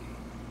shop.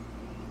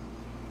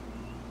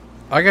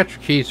 I got your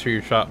keys for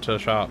your shop to the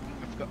shop.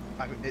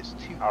 It's 2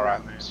 grams. All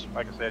right, man.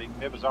 Like I said,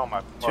 it was on my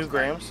 2 Mustang.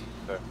 grams?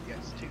 So. Yeah,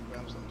 it's 2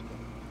 grams.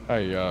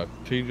 Hey,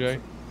 TJ.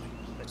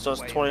 So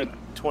it's 20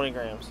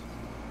 grams.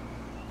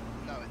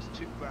 No, it's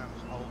 2 grams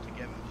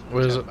altogether.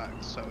 What is it?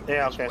 So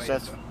Yeah, it's okay, way so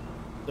under.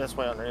 that's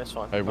way under. That's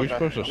fine. Hey, we Okay,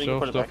 supposed to you can sell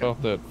put it stuff back in.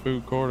 out that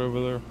food court over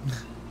there?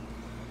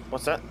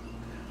 What's that?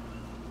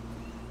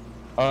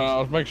 I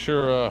was making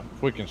sure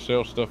if we can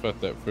sell stuff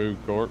at that food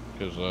court,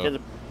 because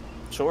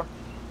Sure.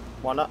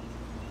 Why not?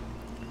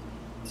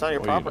 It's not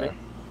your well, you property. know.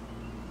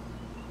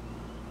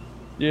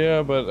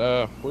 Yeah,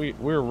 but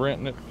we're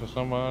renting it to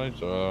somebody,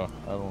 so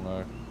I don't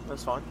know.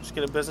 That's fine. Just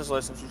get a business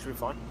license. You should be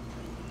fine.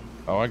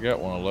 Oh, I got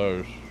one of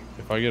those.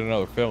 If I get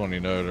another felony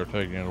note, they're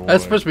taking it away.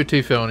 That's supposed to be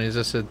 2 felonies.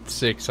 I said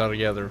 6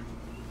 altogether.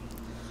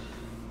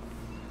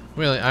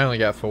 I only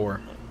got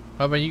 4.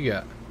 How many you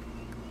got?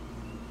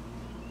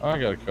 I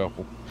got a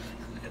couple.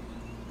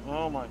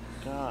 Oh my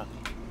god.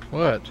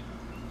 What?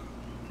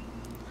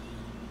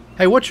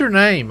 Hey, what's your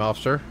name,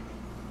 officer?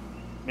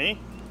 Me?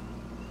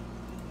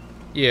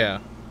 Yeah.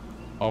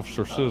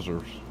 Officer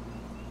Scissors.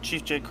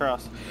 Chief J.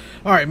 Cross.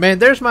 All right, man,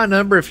 there's my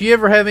number. If you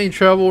ever have any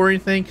trouble or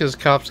anything, because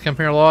cops come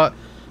here a lot,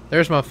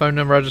 there's my phone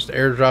number. I just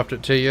airdropped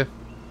it to you.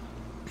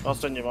 I'll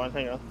send you mine.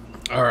 Hang on.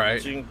 All right.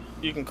 So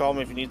you can call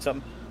me if you need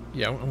something.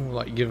 Yeah, I'm gonna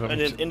like give them.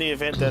 And in the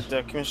event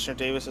that Commissioner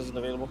Davis isn't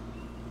available,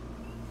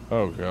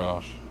 Oh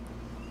gosh.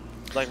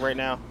 like right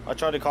now, I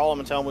tried to call him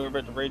and tell him we were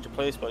about to raid your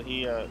place, but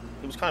he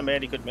was kind of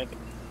mad he couldn't make it.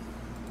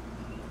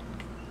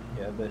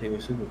 Yeah, I bet he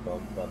was super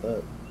bummed about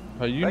that.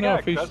 Hey, you know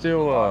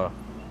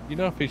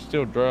if he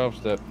still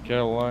drives that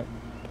Cadillac?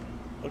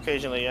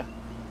 Occasionally, yeah.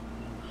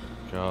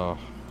 Gosh,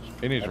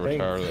 he needs to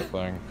retire that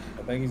thing.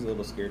 I think he's a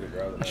little scared to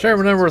drive it. I share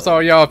my number with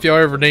all y'all. If y'all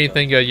ever need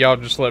anything, y'all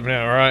just let me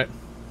know. All right.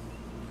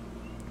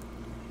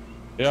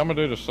 Yeah, I'm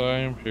gonna do the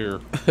same here.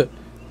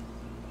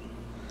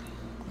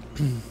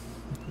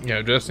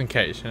 Just in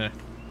case, I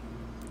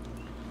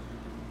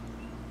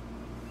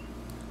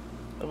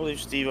believe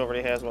Steve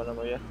already has my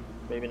number, yeah.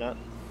 Maybe not.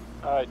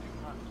 I do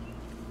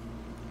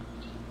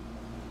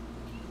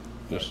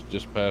not.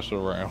 Just pass it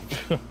around.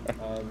 I'm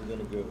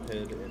gonna go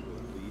ahead and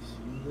release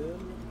you then.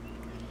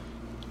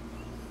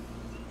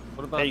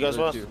 What about Hey, you guys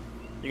the want two?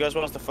 you guys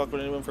want us to fuck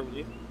with anyone for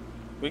you?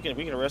 We can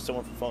arrest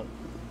someone for fun.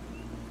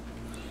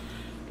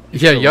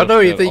 Yeah, y'all know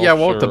anything y'all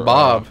want to officer,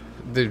 Bob.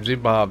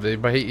 Dude, Bob,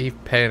 but he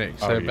panicked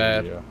so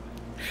bad. Yeah.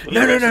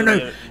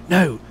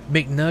 No,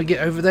 McNugget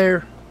over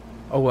there.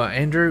 Oh,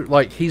 Andrew,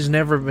 like he's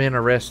never been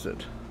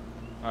arrested.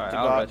 Alright,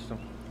 I'll arrest him.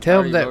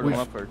 Tell him I already that wrote we him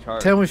up for a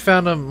charge. tell him we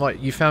found him.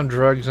 Like you found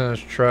drugs in his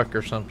truck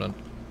or something.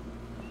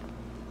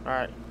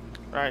 Alright.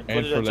 And Put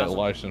it for at that Justin.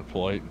 license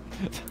plate.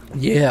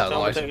 Yeah, Tell him we're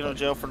license taking him plate. to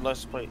jail for the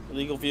license plate,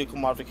 illegal vehicle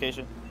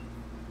modification,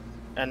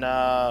 and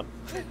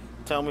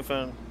tell him we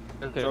found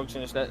drugs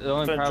in his. The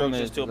only found problem drugs in is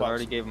his I toolbox.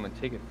 already gave him a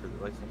ticket for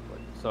the license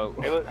plate. So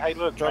Hey,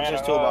 look, Drugs in man,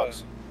 his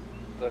toolbox.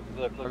 Look.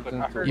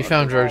 I heard You he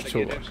found was drugs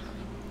trying to get toolbox.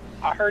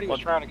 I heard he was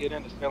trying to get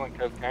into selling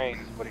cocaine,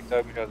 is what he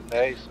told me the other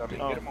day, so I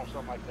mean, Oh. get him on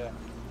something like that.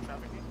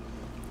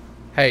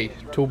 Hey,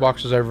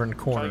 toolbox is over in the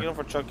Trying to get corner. him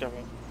for truck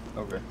driving.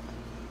 okay.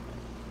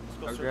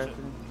 Let's go search it.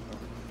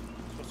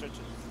 Let's go search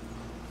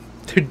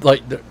it. Dude,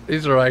 like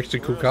these are actually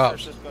cool We're gonna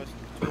cops. search this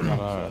guy's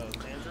toolbox.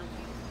 Andrew,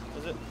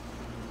 is it?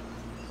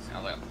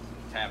 Sounds like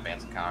a tap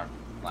fancy car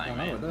flying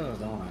I know it does,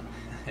 don't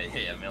it?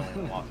 Yeah, a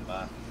million walking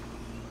by.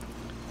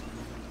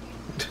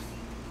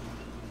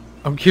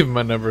 I'm giving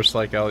my numbers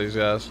like all these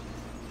guys.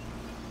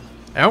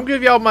 And I'm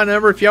give y'all my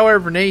number. If y'all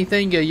ever need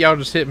anything, y'all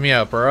just hit me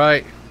up. All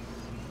right.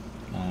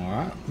 All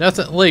right.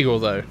 Nothing legal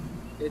though.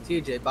 Hey,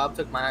 TJ, Bob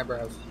took my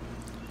eyebrows.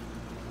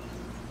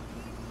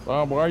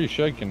 Bob, why are you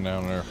shaking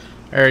down there?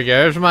 There you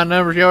go. There's my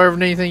numbers. Y'all ever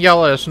need anything,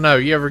 y'all let us know.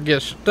 You ever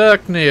get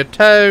stuck near a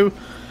toe,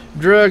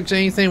 drugs,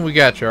 anything, we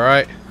got you. All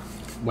right.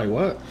 Wait,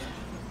 what?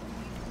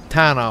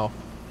 Tylenol.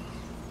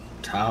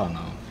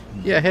 Tylenol.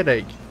 Yeah,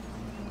 headache.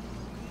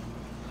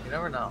 You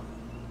never know.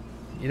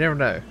 You never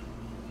know.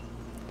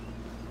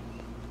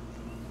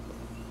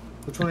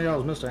 Which one of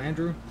y'all is Mr.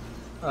 Andrew?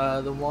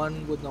 The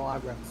one with no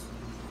eyebrows.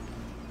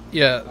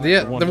 Yeah,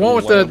 the one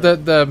one to with the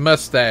the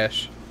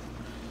mustache.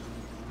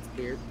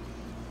 Beard.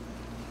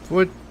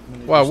 What?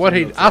 Wow, what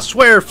he? I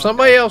swear, if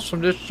somebody else from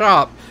this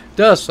shop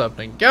does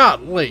something,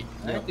 godly.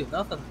 I didn't do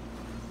nothing.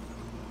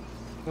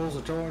 What was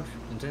the charge?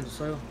 Intent to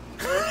sell?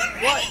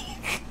 What?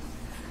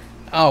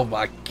 Oh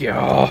my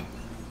god.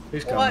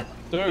 He's coming. What?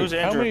 Dude, Who's how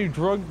Andrew? many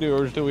drug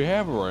dealers do we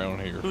have around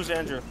here? Who's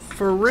Andrew?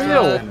 For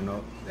real. Standing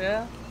up.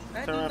 Yeah. I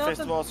Turn didn't around, do face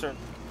the nothing. wall, sir.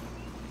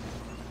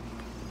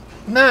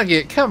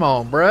 Nugget, come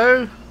on,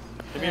 bro.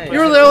 Hey,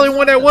 You're the only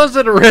one that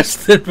wasn't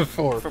arrested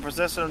before. For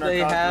possession of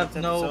They narcotics.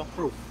 have no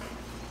proof.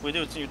 We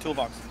do. It's in your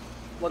toolbox.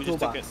 What we just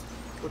took toolbox?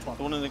 it. Which one?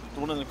 The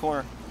one in the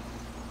corner.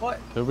 What?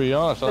 To be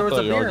honest, I There was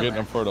thought a y'all were beer in getting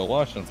them for the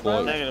license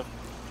plate. Negative.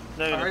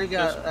 I already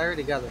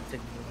got the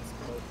ticket.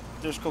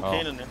 There's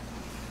cocaine in there.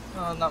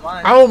 No, not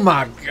mine. Oh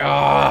my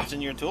god. It's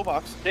in your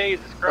toolbox.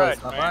 Jesus Oh, Christ,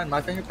 it's not man. mine.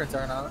 My fingerprints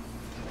aren't on it.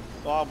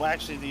 Well,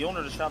 actually, the owner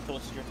of the shop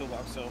told us it's your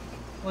toolbox, so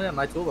Well, yeah,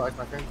 my toolbox,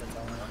 my fingerprints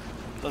aren't on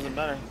it. doesn't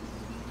matter.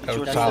 That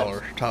was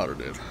Tyler. Tyler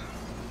did.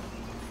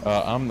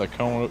 I'm the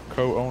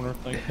co-owner,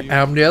 thank you.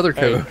 I'm the other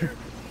co-owner.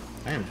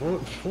 Man,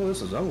 before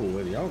this is over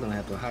with, y'all gonna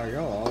have to hire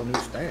y'all all new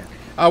staff.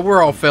 Oh,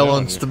 we're all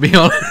felons, to be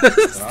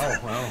honest. Oh,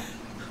 well.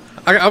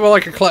 I'm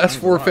like a class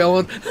 4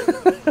 felon.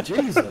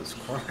 Jesus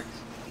Christ.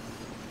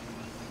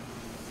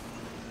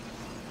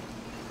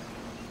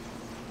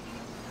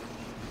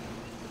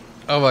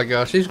 Oh my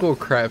gosh, he's gonna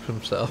crap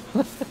himself.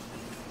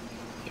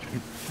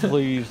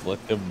 Please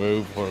let them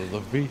move one of the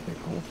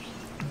vehicles.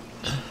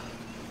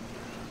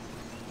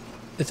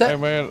 Is that? Hey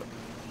man,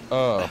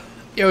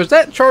 Yo, is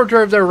that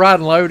Charger over there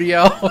riding low to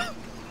y'all?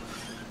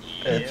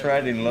 It's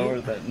riding lower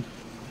than.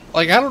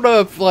 Like, I don't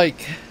know if,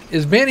 like,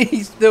 is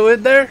Benny still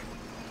in there?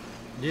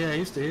 Yeah,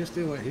 he's still in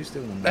There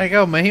there. you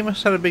go, man. He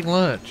must have had a big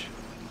lunch.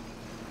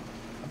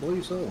 I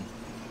believe so.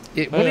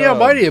 Yeah, one of y'all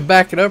might need to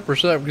back it up or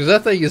something, because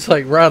that thing is,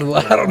 like, riding low.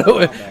 I don't know.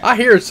 I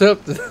hear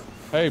something.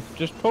 hey,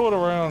 just pull it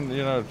around,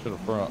 to the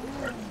front.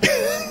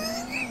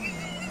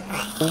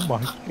 Oh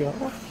my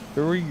god.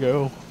 Here we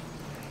go.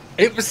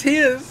 It was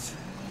his.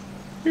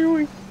 Here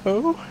we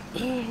go.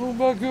 Oh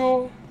my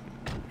god.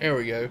 There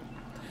we go.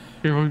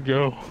 Here we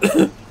go.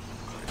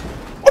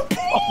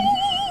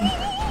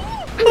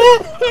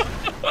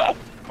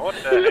 What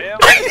the hell?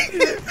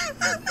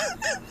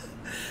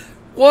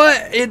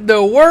 What in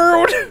the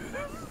world?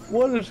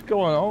 What is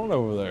going on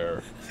over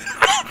there?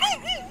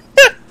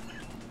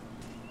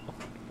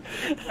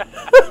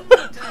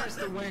 There's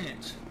the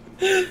winch.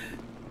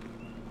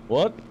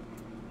 What?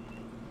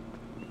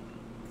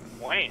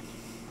 When?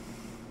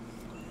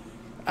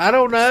 I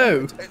don't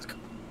know.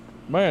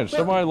 Man,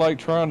 somebody like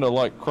trying to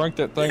like crank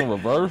that thing in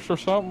reverse or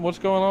something? What's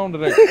going on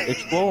today?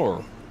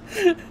 Explorer.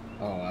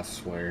 Oh, I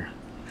swear.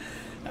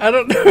 I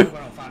don't know. We're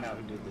gonna find out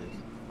who did this.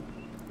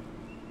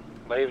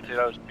 Leave it to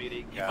those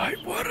PD guys.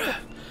 Might wanna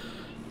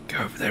go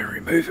over there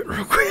and remove it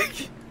real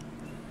quick.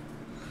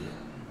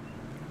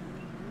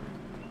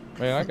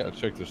 Man, I gotta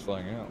check this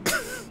thing out.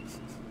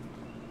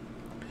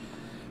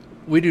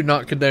 We do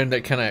not condone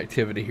that kind of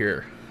activity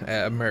here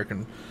at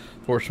American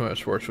Force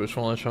Motorsports. We just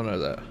want to let y'all know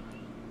that.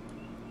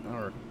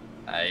 Alright.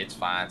 Hey, it's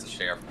fine. It's a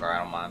sheriff car. I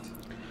don't mind.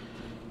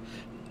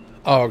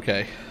 Oh,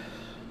 okay.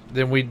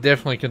 Then we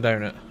definitely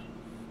condone it.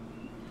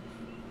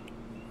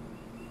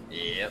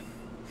 Yep.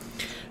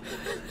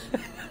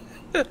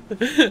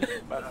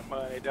 But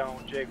money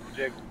don't jiggle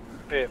jiggle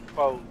pit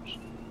foes.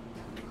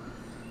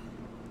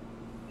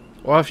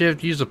 Well, if you have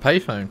to use a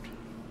payphone.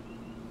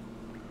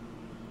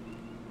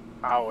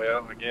 Oh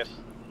well, I guess.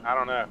 I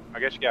don't know. I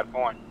guess you got a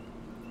point.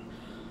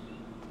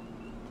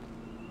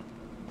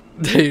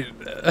 Dude.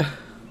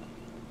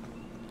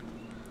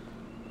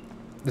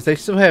 Does they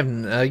still have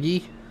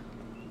Nuggy?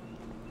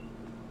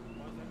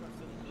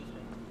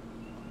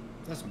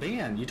 That's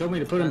Ben. You told me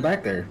to put him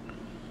back there.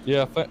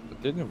 Yeah,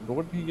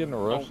 wasn't he getting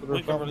arrested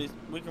or something?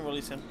 We can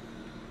release him.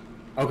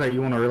 Okay,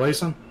 you want to release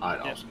him?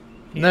 Alright, Yeah. awesome.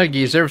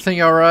 Nuggy, is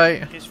everything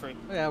alright? He's free.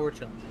 Oh, yeah, we're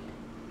chilling.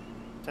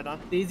 Head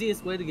on. The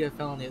easiest way to get a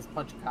felony is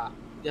punch a cop.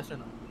 Yes or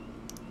no?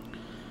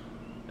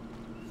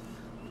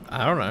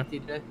 I don't know.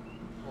 TJ?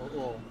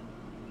 Well,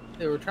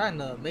 they were trying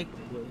to make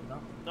me do it, you know?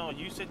 No,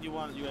 you said you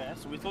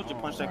asked. So we told you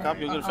to punch that cop.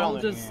 You'll get a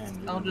felony.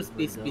 I'll just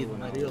be speeding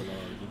my deal.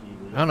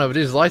 I don't know, but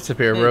these lights up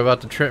here were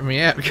about to trip me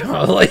out.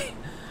 Golly.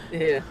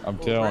 Yeah. I'm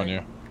telling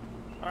you.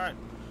 Alright.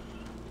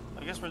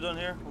 I guess we're done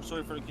here. We're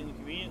sorry for the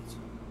inconvenience.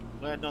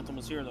 Glad nothing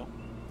was here, though.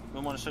 We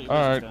don't want to shut your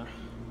business down.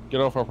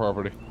 Get off our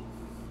property.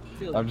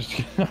 I'm just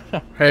kidding.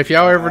 Hey, if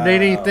y'all ever need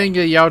anything,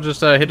 y'all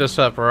just hit us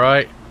up,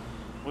 alright?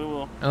 We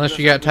will. Unless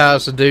you got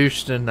ties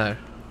seduced, then no.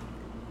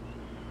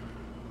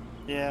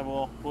 Yeah,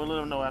 well, we'll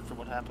let him know after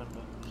what happened.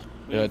 But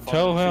Yeah,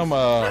 tell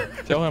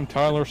him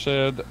Tyler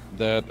said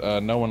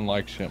that no one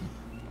likes him.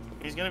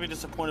 He's gonna be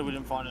disappointed we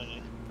didn't find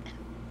any.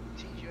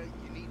 TJ,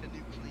 you need a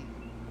new clean.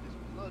 There's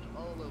blood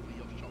all over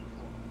your shop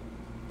floor.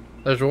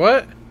 There's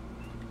what?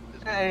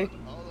 Hey,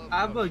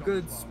 I'm a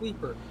good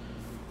sweeper.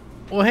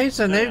 Well, he's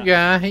a new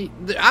guy.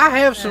 I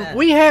have some.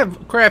 We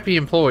have crappy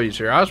employees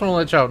here. I just want to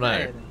let y'all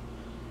know.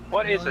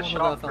 What is a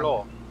shop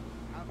floor?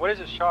 What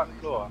is a shop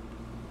floor?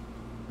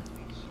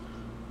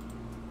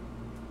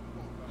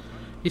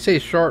 You say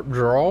sharp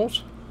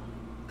draws?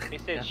 He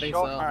said think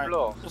shop so.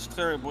 floor. Let's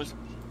clear it, boys.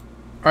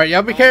 All right,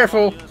 y'all be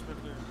careful.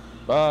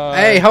 Bye.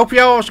 Hey, hope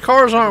y'all's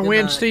cars aren't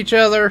wins to each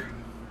other.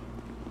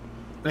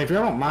 Hey, if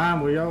y'all don't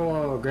mind, will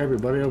y'all grab your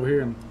buddy over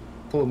here and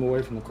pull him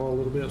away from the car a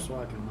little bit so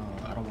I can?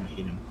 I don't want to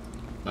hit him.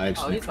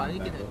 Oh, he's fine.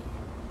 You can hit.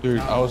 Dude,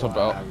 I was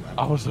about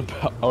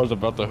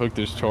to hook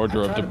this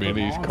Charger up to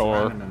Benny's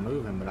car. To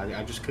move him, but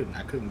I just couldn't.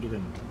 I couldn't get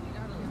him.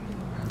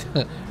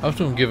 I was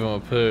gonna give him a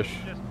push.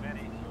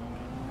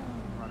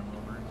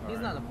 He's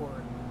not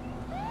important.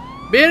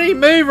 Benny,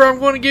 move or I'm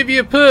going to give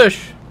you a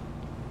push.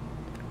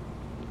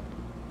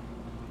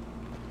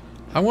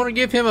 I want to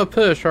give him a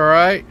push,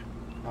 alright?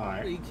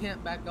 Alright. You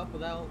can't back up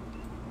without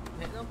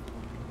hitting him?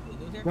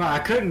 Well, I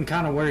couldn't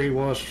kind of where he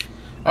was.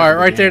 Alright,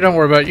 right there, don't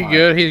worry about it. You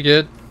good? He's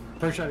good.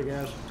 Appreciate it,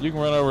 guys. You can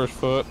run over his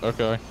foot.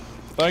 Okay.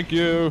 Thank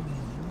you. Have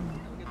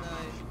a good night.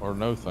 Or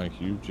no thank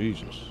you.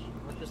 Jesus.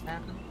 What just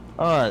happened?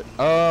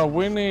 Alright,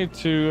 we need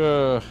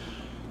to,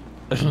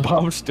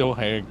 Bob's still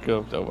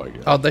handcuffed. Oh my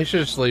god. Oh, they should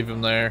just leave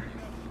him there.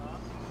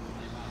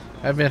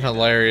 That'd been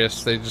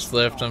hilarious. They just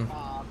left him.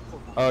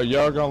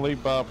 Y'all gonna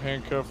leave Bob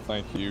handcuffed?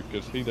 Thank you,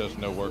 because he does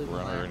no work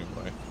around here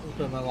anyway.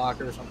 Put him in my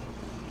locker or something.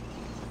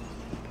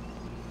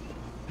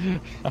 Hey,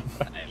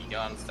 you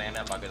go and stand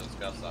up, I'll go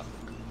discuss stuff.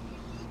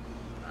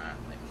 Alright,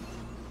 thank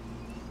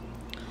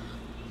you.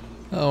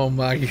 Oh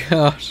my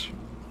gosh.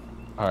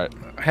 Alright.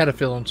 I had a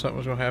feeling something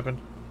was going to happen.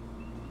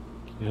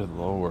 Good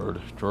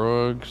lord.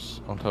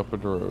 Drugs on top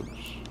of drugs.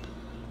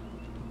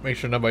 Make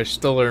sure nobody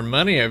stole their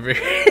money over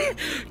here.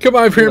 Come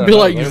over here and be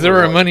like, is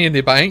there money in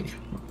the bank?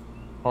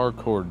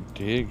 Hardcore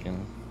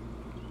digging.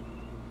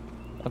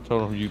 I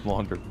told him you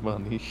laundered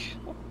money.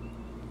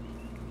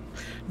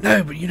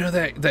 No, but you know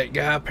that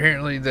guy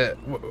apparently that...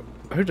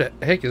 Who the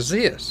heck is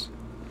this?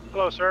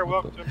 Hello, sir.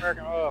 Welcome to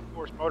American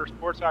Force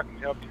Motorsports. How can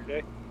we help you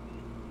today?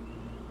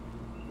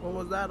 What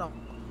was that on?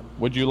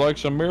 Would you like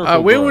some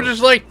miracle We Grow? would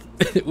just like...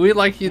 We'd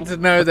like you to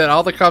know that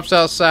all the cops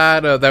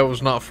outside, that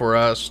was not for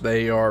us.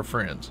 They are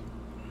friends.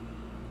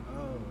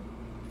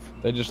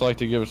 They just like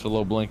to give us a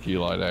little blinky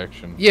light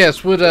action.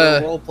 Yes, would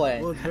role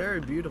play. Well,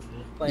 very beautiful.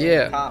 Playing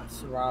Yeah.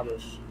 cops and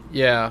robbers.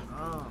 Yeah.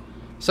 Oh.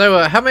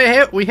 So, how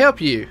may we help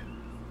you?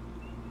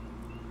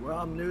 Well,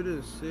 I'm new to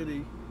the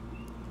city,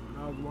 and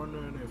I was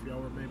wondering if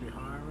y'all were maybe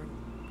hiring.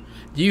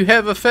 Do you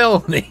have a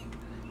felony?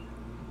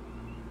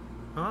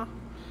 Huh?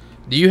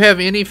 Do you have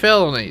any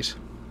felonies?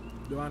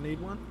 Do I need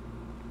one?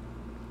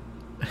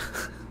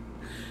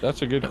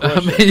 That's a good I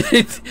question.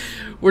 mean,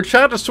 we're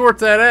trying to sort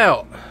that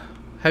out.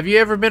 Have you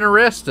ever been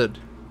arrested?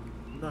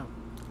 No.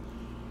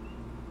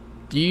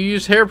 Do you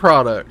use hair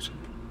products?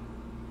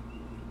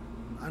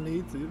 I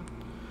need to.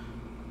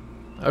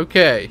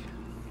 Okay.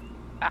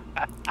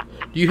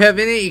 Do you have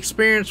any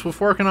experience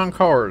with working on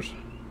cars?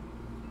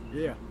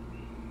 Yeah.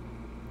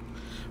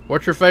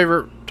 What's your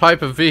favorite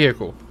type of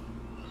vehicle?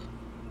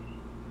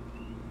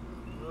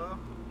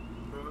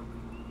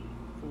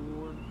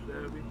 Ford,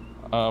 Chevy.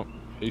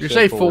 He You said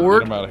say Ford.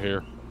 Ford? Get him out of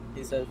here.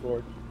 He said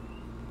Ford.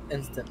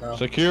 Instant no.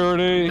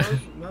 Security.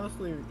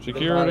 Mostly.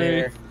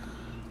 Security.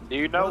 Do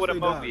you know what a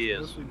mostly Moby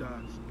dies, is? Mostly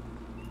dies.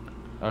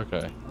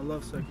 Okay. I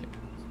love second.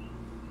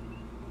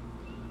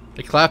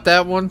 The clapped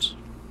out ones?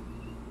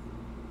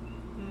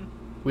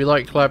 We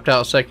like clapped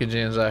out second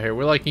gens out here.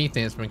 We like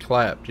anything that's been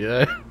clapped, you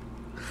know?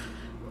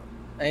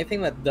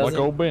 Anything that Like doesn't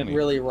old Benny.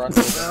 really run.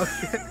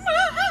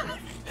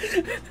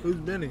 Who's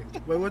Benny?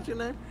 Wait, what's your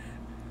name?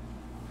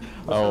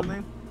 Oh, your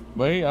name?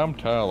 me? I'm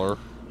Tyler.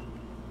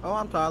 Oh,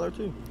 I'm Tyler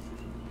too.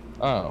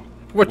 Oh.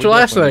 What's We your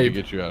last definitely need name?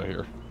 to get you out of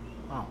here.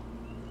 Oh,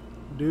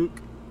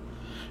 Duke.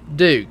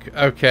 Duke,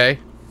 okay.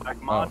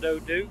 Like Mondo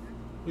Duke?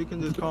 You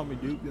can just call me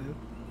Duke then.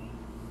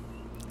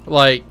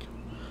 Like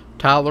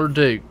Tyler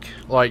Duke.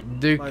 Like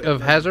Duke Like-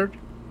 of like- Hazard?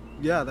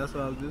 Yeah, that's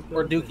what I was just.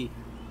 Or about to say. Dookie.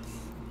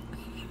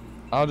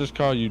 I'll just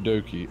call you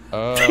Dookie.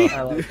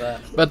 I like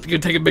that. About to go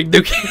take a big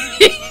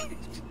Dookie.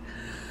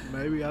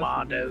 Maybe I.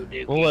 Mondo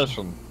Duke. Well,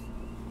 listen.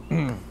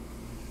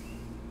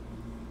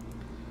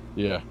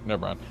 Yeah,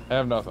 never mind. I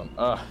have nothing.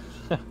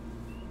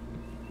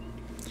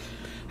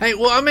 Hey,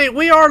 well, I mean,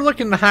 we are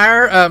looking to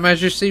hire.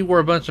 As you see, we're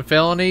a bunch of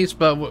felons,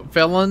 but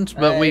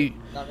we.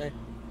 Not me.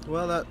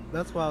 Well,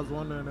 that's why I was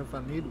wondering if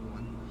I needed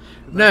one.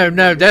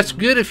 No, that's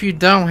good if you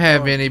don't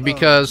have any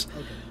because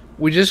Okay.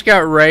 we just got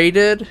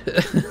raided,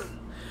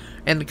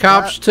 and the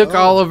cops took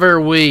all of our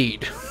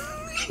weed.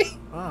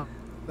 Oh,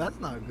 that's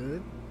not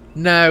good.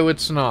 No,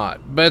 it's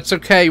not, but it's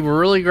okay. We're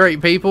really great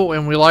people,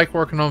 and we like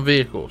working on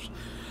vehicles.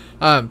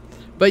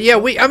 But yeah,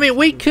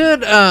 we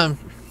could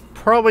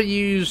probably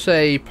use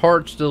a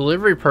parts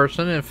delivery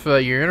person if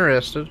you're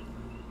interested.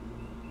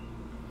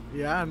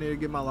 Yeah, I need to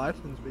get my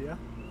license, but yeah.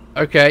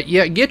 Okay,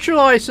 yeah, get your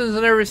license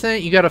and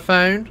everything. You got a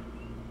phone?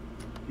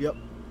 Yep.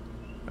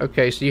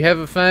 Okay, so you have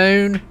a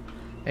phone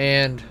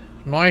and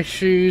nice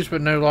shoes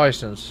but no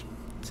license.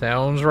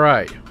 Sounds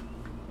right.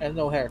 And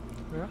no hair.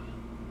 Yeah.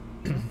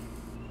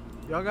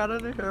 Y'all got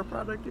any hair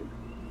product here?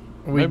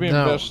 We Maybe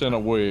don't. invest in a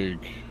wig.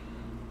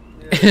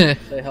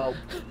 They help.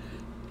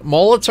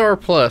 Mullets are a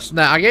plus.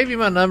 Now, I gave you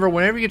my number.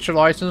 Whenever you get your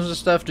license and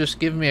stuff, just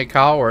give me a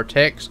call or a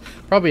text.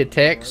 Probably a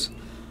text.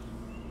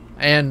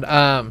 And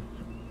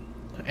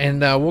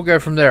we'll go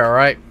from there, all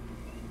right?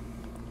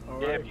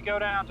 Yeah, if you go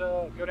down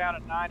to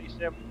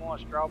 9071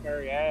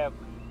 Strawberry Ave,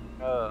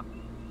 I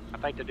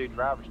think they do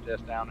driver's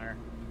test down there.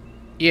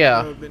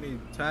 Yeah. Do you have any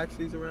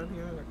taxis around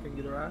here I can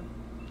get a ride?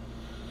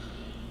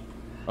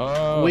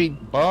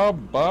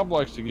 Bob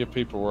likes to give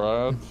people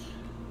rides.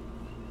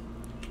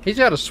 He's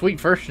got a sweet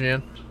first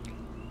gen.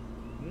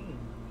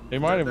 He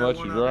might even let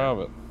you drive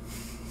it.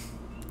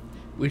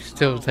 We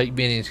still take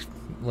Benny's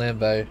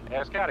Lambo.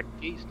 Yeah, it's got a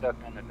key stuck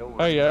in the door.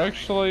 Hey,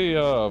 actually,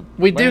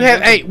 we do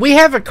have. Hey, we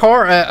have a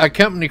car, a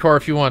company car.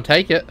 If you want to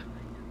take it,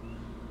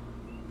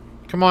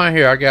 come on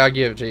here. I'll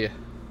give it to you.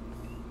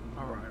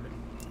 Alright.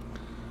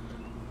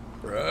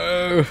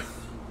 Bro.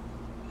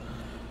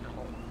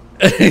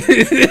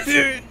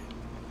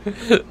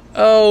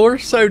 Oh, we're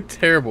so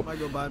terrible. I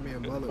go buy me a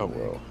mullet.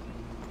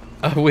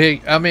 Oh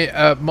wig.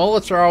 well.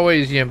 Mullets are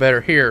always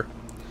better here.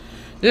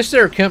 This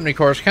their company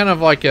car is kind of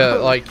like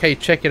hey,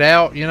 check it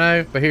out,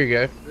 But here you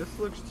go. This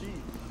looks cheap.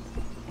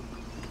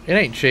 It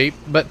ain't cheap,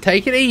 but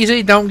take it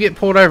easy. Don't get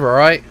pulled over, all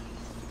right?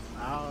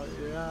 Oh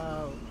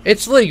yeah.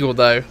 It's legal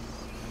though. It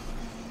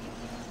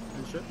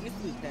should.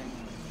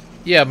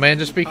 Yeah, man,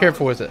 just be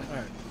careful with it.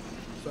 Alright.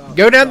 So,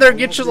 Go down there,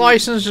 get your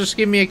license. Just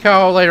give me a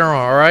call later on,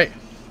 all right?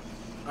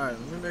 Alright,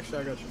 let me make sure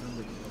I got your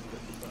number.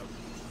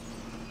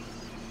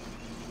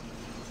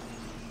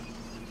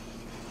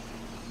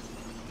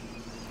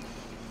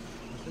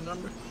 What's your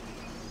number?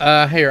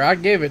 Here, I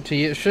gave it to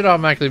you. It should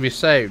automatically be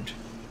saved.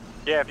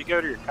 Yeah, if you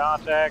go to your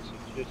contacts,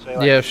 it should say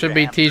like Yeah, it should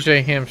be Hamster.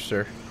 TJ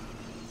Hamster.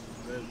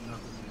 There's nothing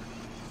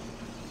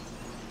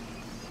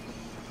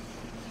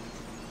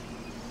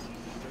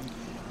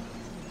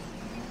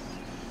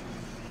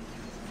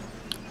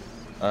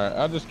Alright,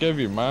 I just gave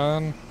you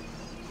mine.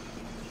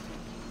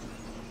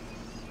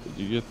 Did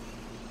you get...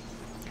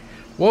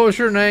 What was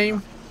your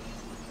name?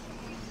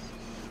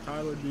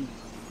 Tyler Duke.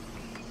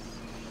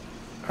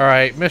 All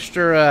right,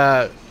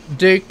 Mr.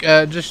 Duke,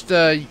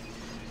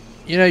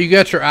 you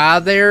got your eye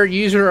there.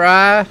 Use your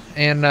eye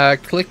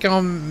and click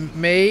on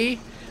me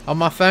on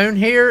my phone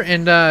here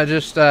and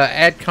just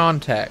add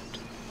contact.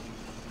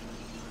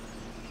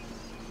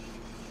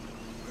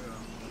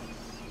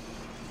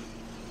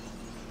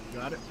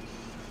 Got it?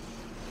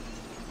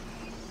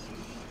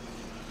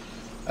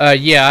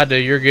 Yeah, I do.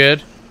 You're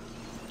good.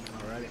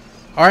 Alrighty.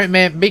 All right,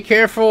 man. Be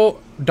careful.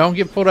 Don't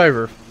get pulled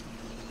over.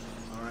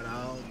 Alright,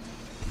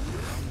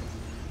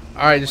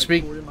 All right, just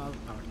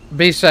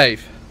be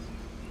safe.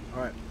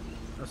 Alright.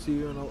 I'll see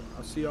y'all in a little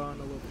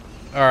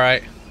bit. All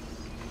right.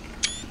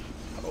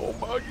 Oh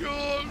my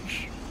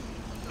gosh.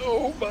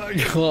 Oh my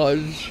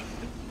gosh.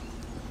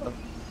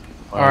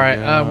 All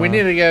right, we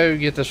need to go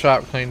get the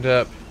shop cleaned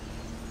up.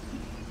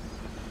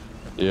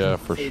 Yeah,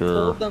 for They sure.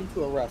 told them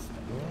to arrest him.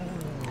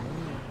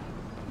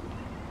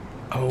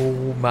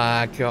 Oh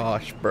my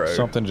gosh, bro.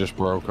 Something just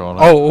broke on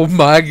it. Oh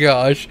my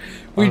gosh.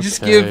 We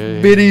just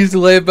give Benny's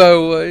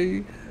Lambo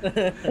away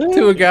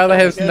to a guy that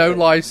has no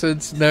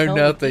license, no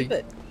nothing.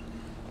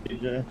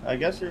 TJ, I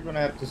guess you're gonna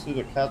have to sue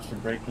the cops for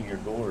breaking your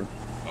door.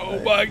 Oh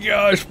my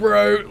gosh,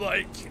 bro.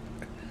 Like,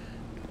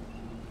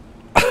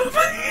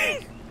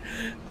 I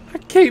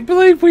can't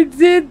believe we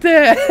did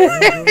that.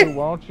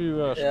 Why don't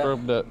you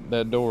scrub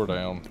that door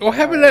down? What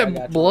happened to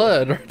that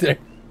blood right there?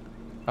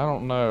 I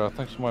don't know. I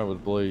think somebody was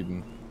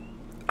bleeding.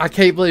 I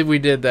can't believe we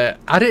did that.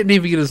 I didn't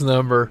even get his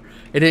number.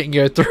 It didn't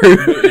go through.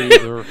 Me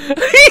either.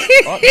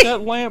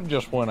 That lamp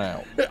just went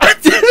out.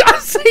 I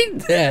seen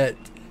that.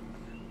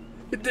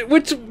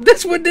 Which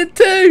this one did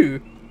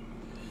too.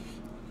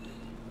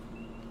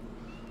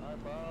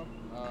 Alright, Bob.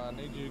 I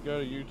need you to go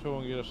to U2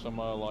 and get us some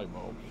light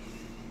bulbs.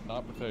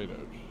 Not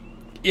potatoes.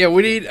 Yeah,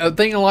 we need a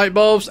thing of light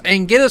bulbs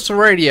and get us a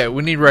radio.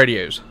 We need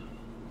radios.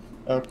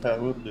 Okay,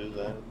 we'll do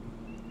that.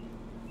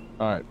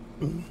 Alright.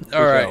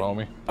 All right.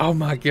 Homie. Oh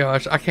my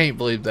gosh, I can't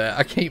believe that.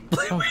 I can't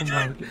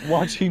believe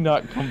Watch he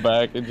not come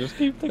back and just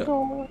keep the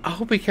car. I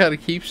hope he kind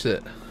of keeps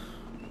it.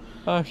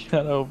 I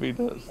kind of hope he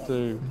does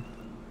too.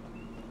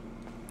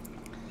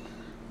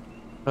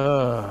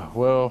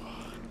 Well.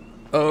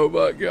 Oh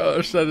my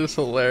gosh, that is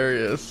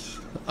hilarious.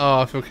 Oh,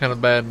 I feel kind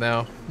of bad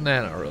now.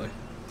 Nah, not really.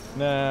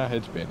 Nah,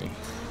 it's Benny.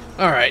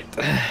 All right,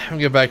 I'm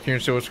gonna get back here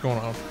and see what's going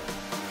on.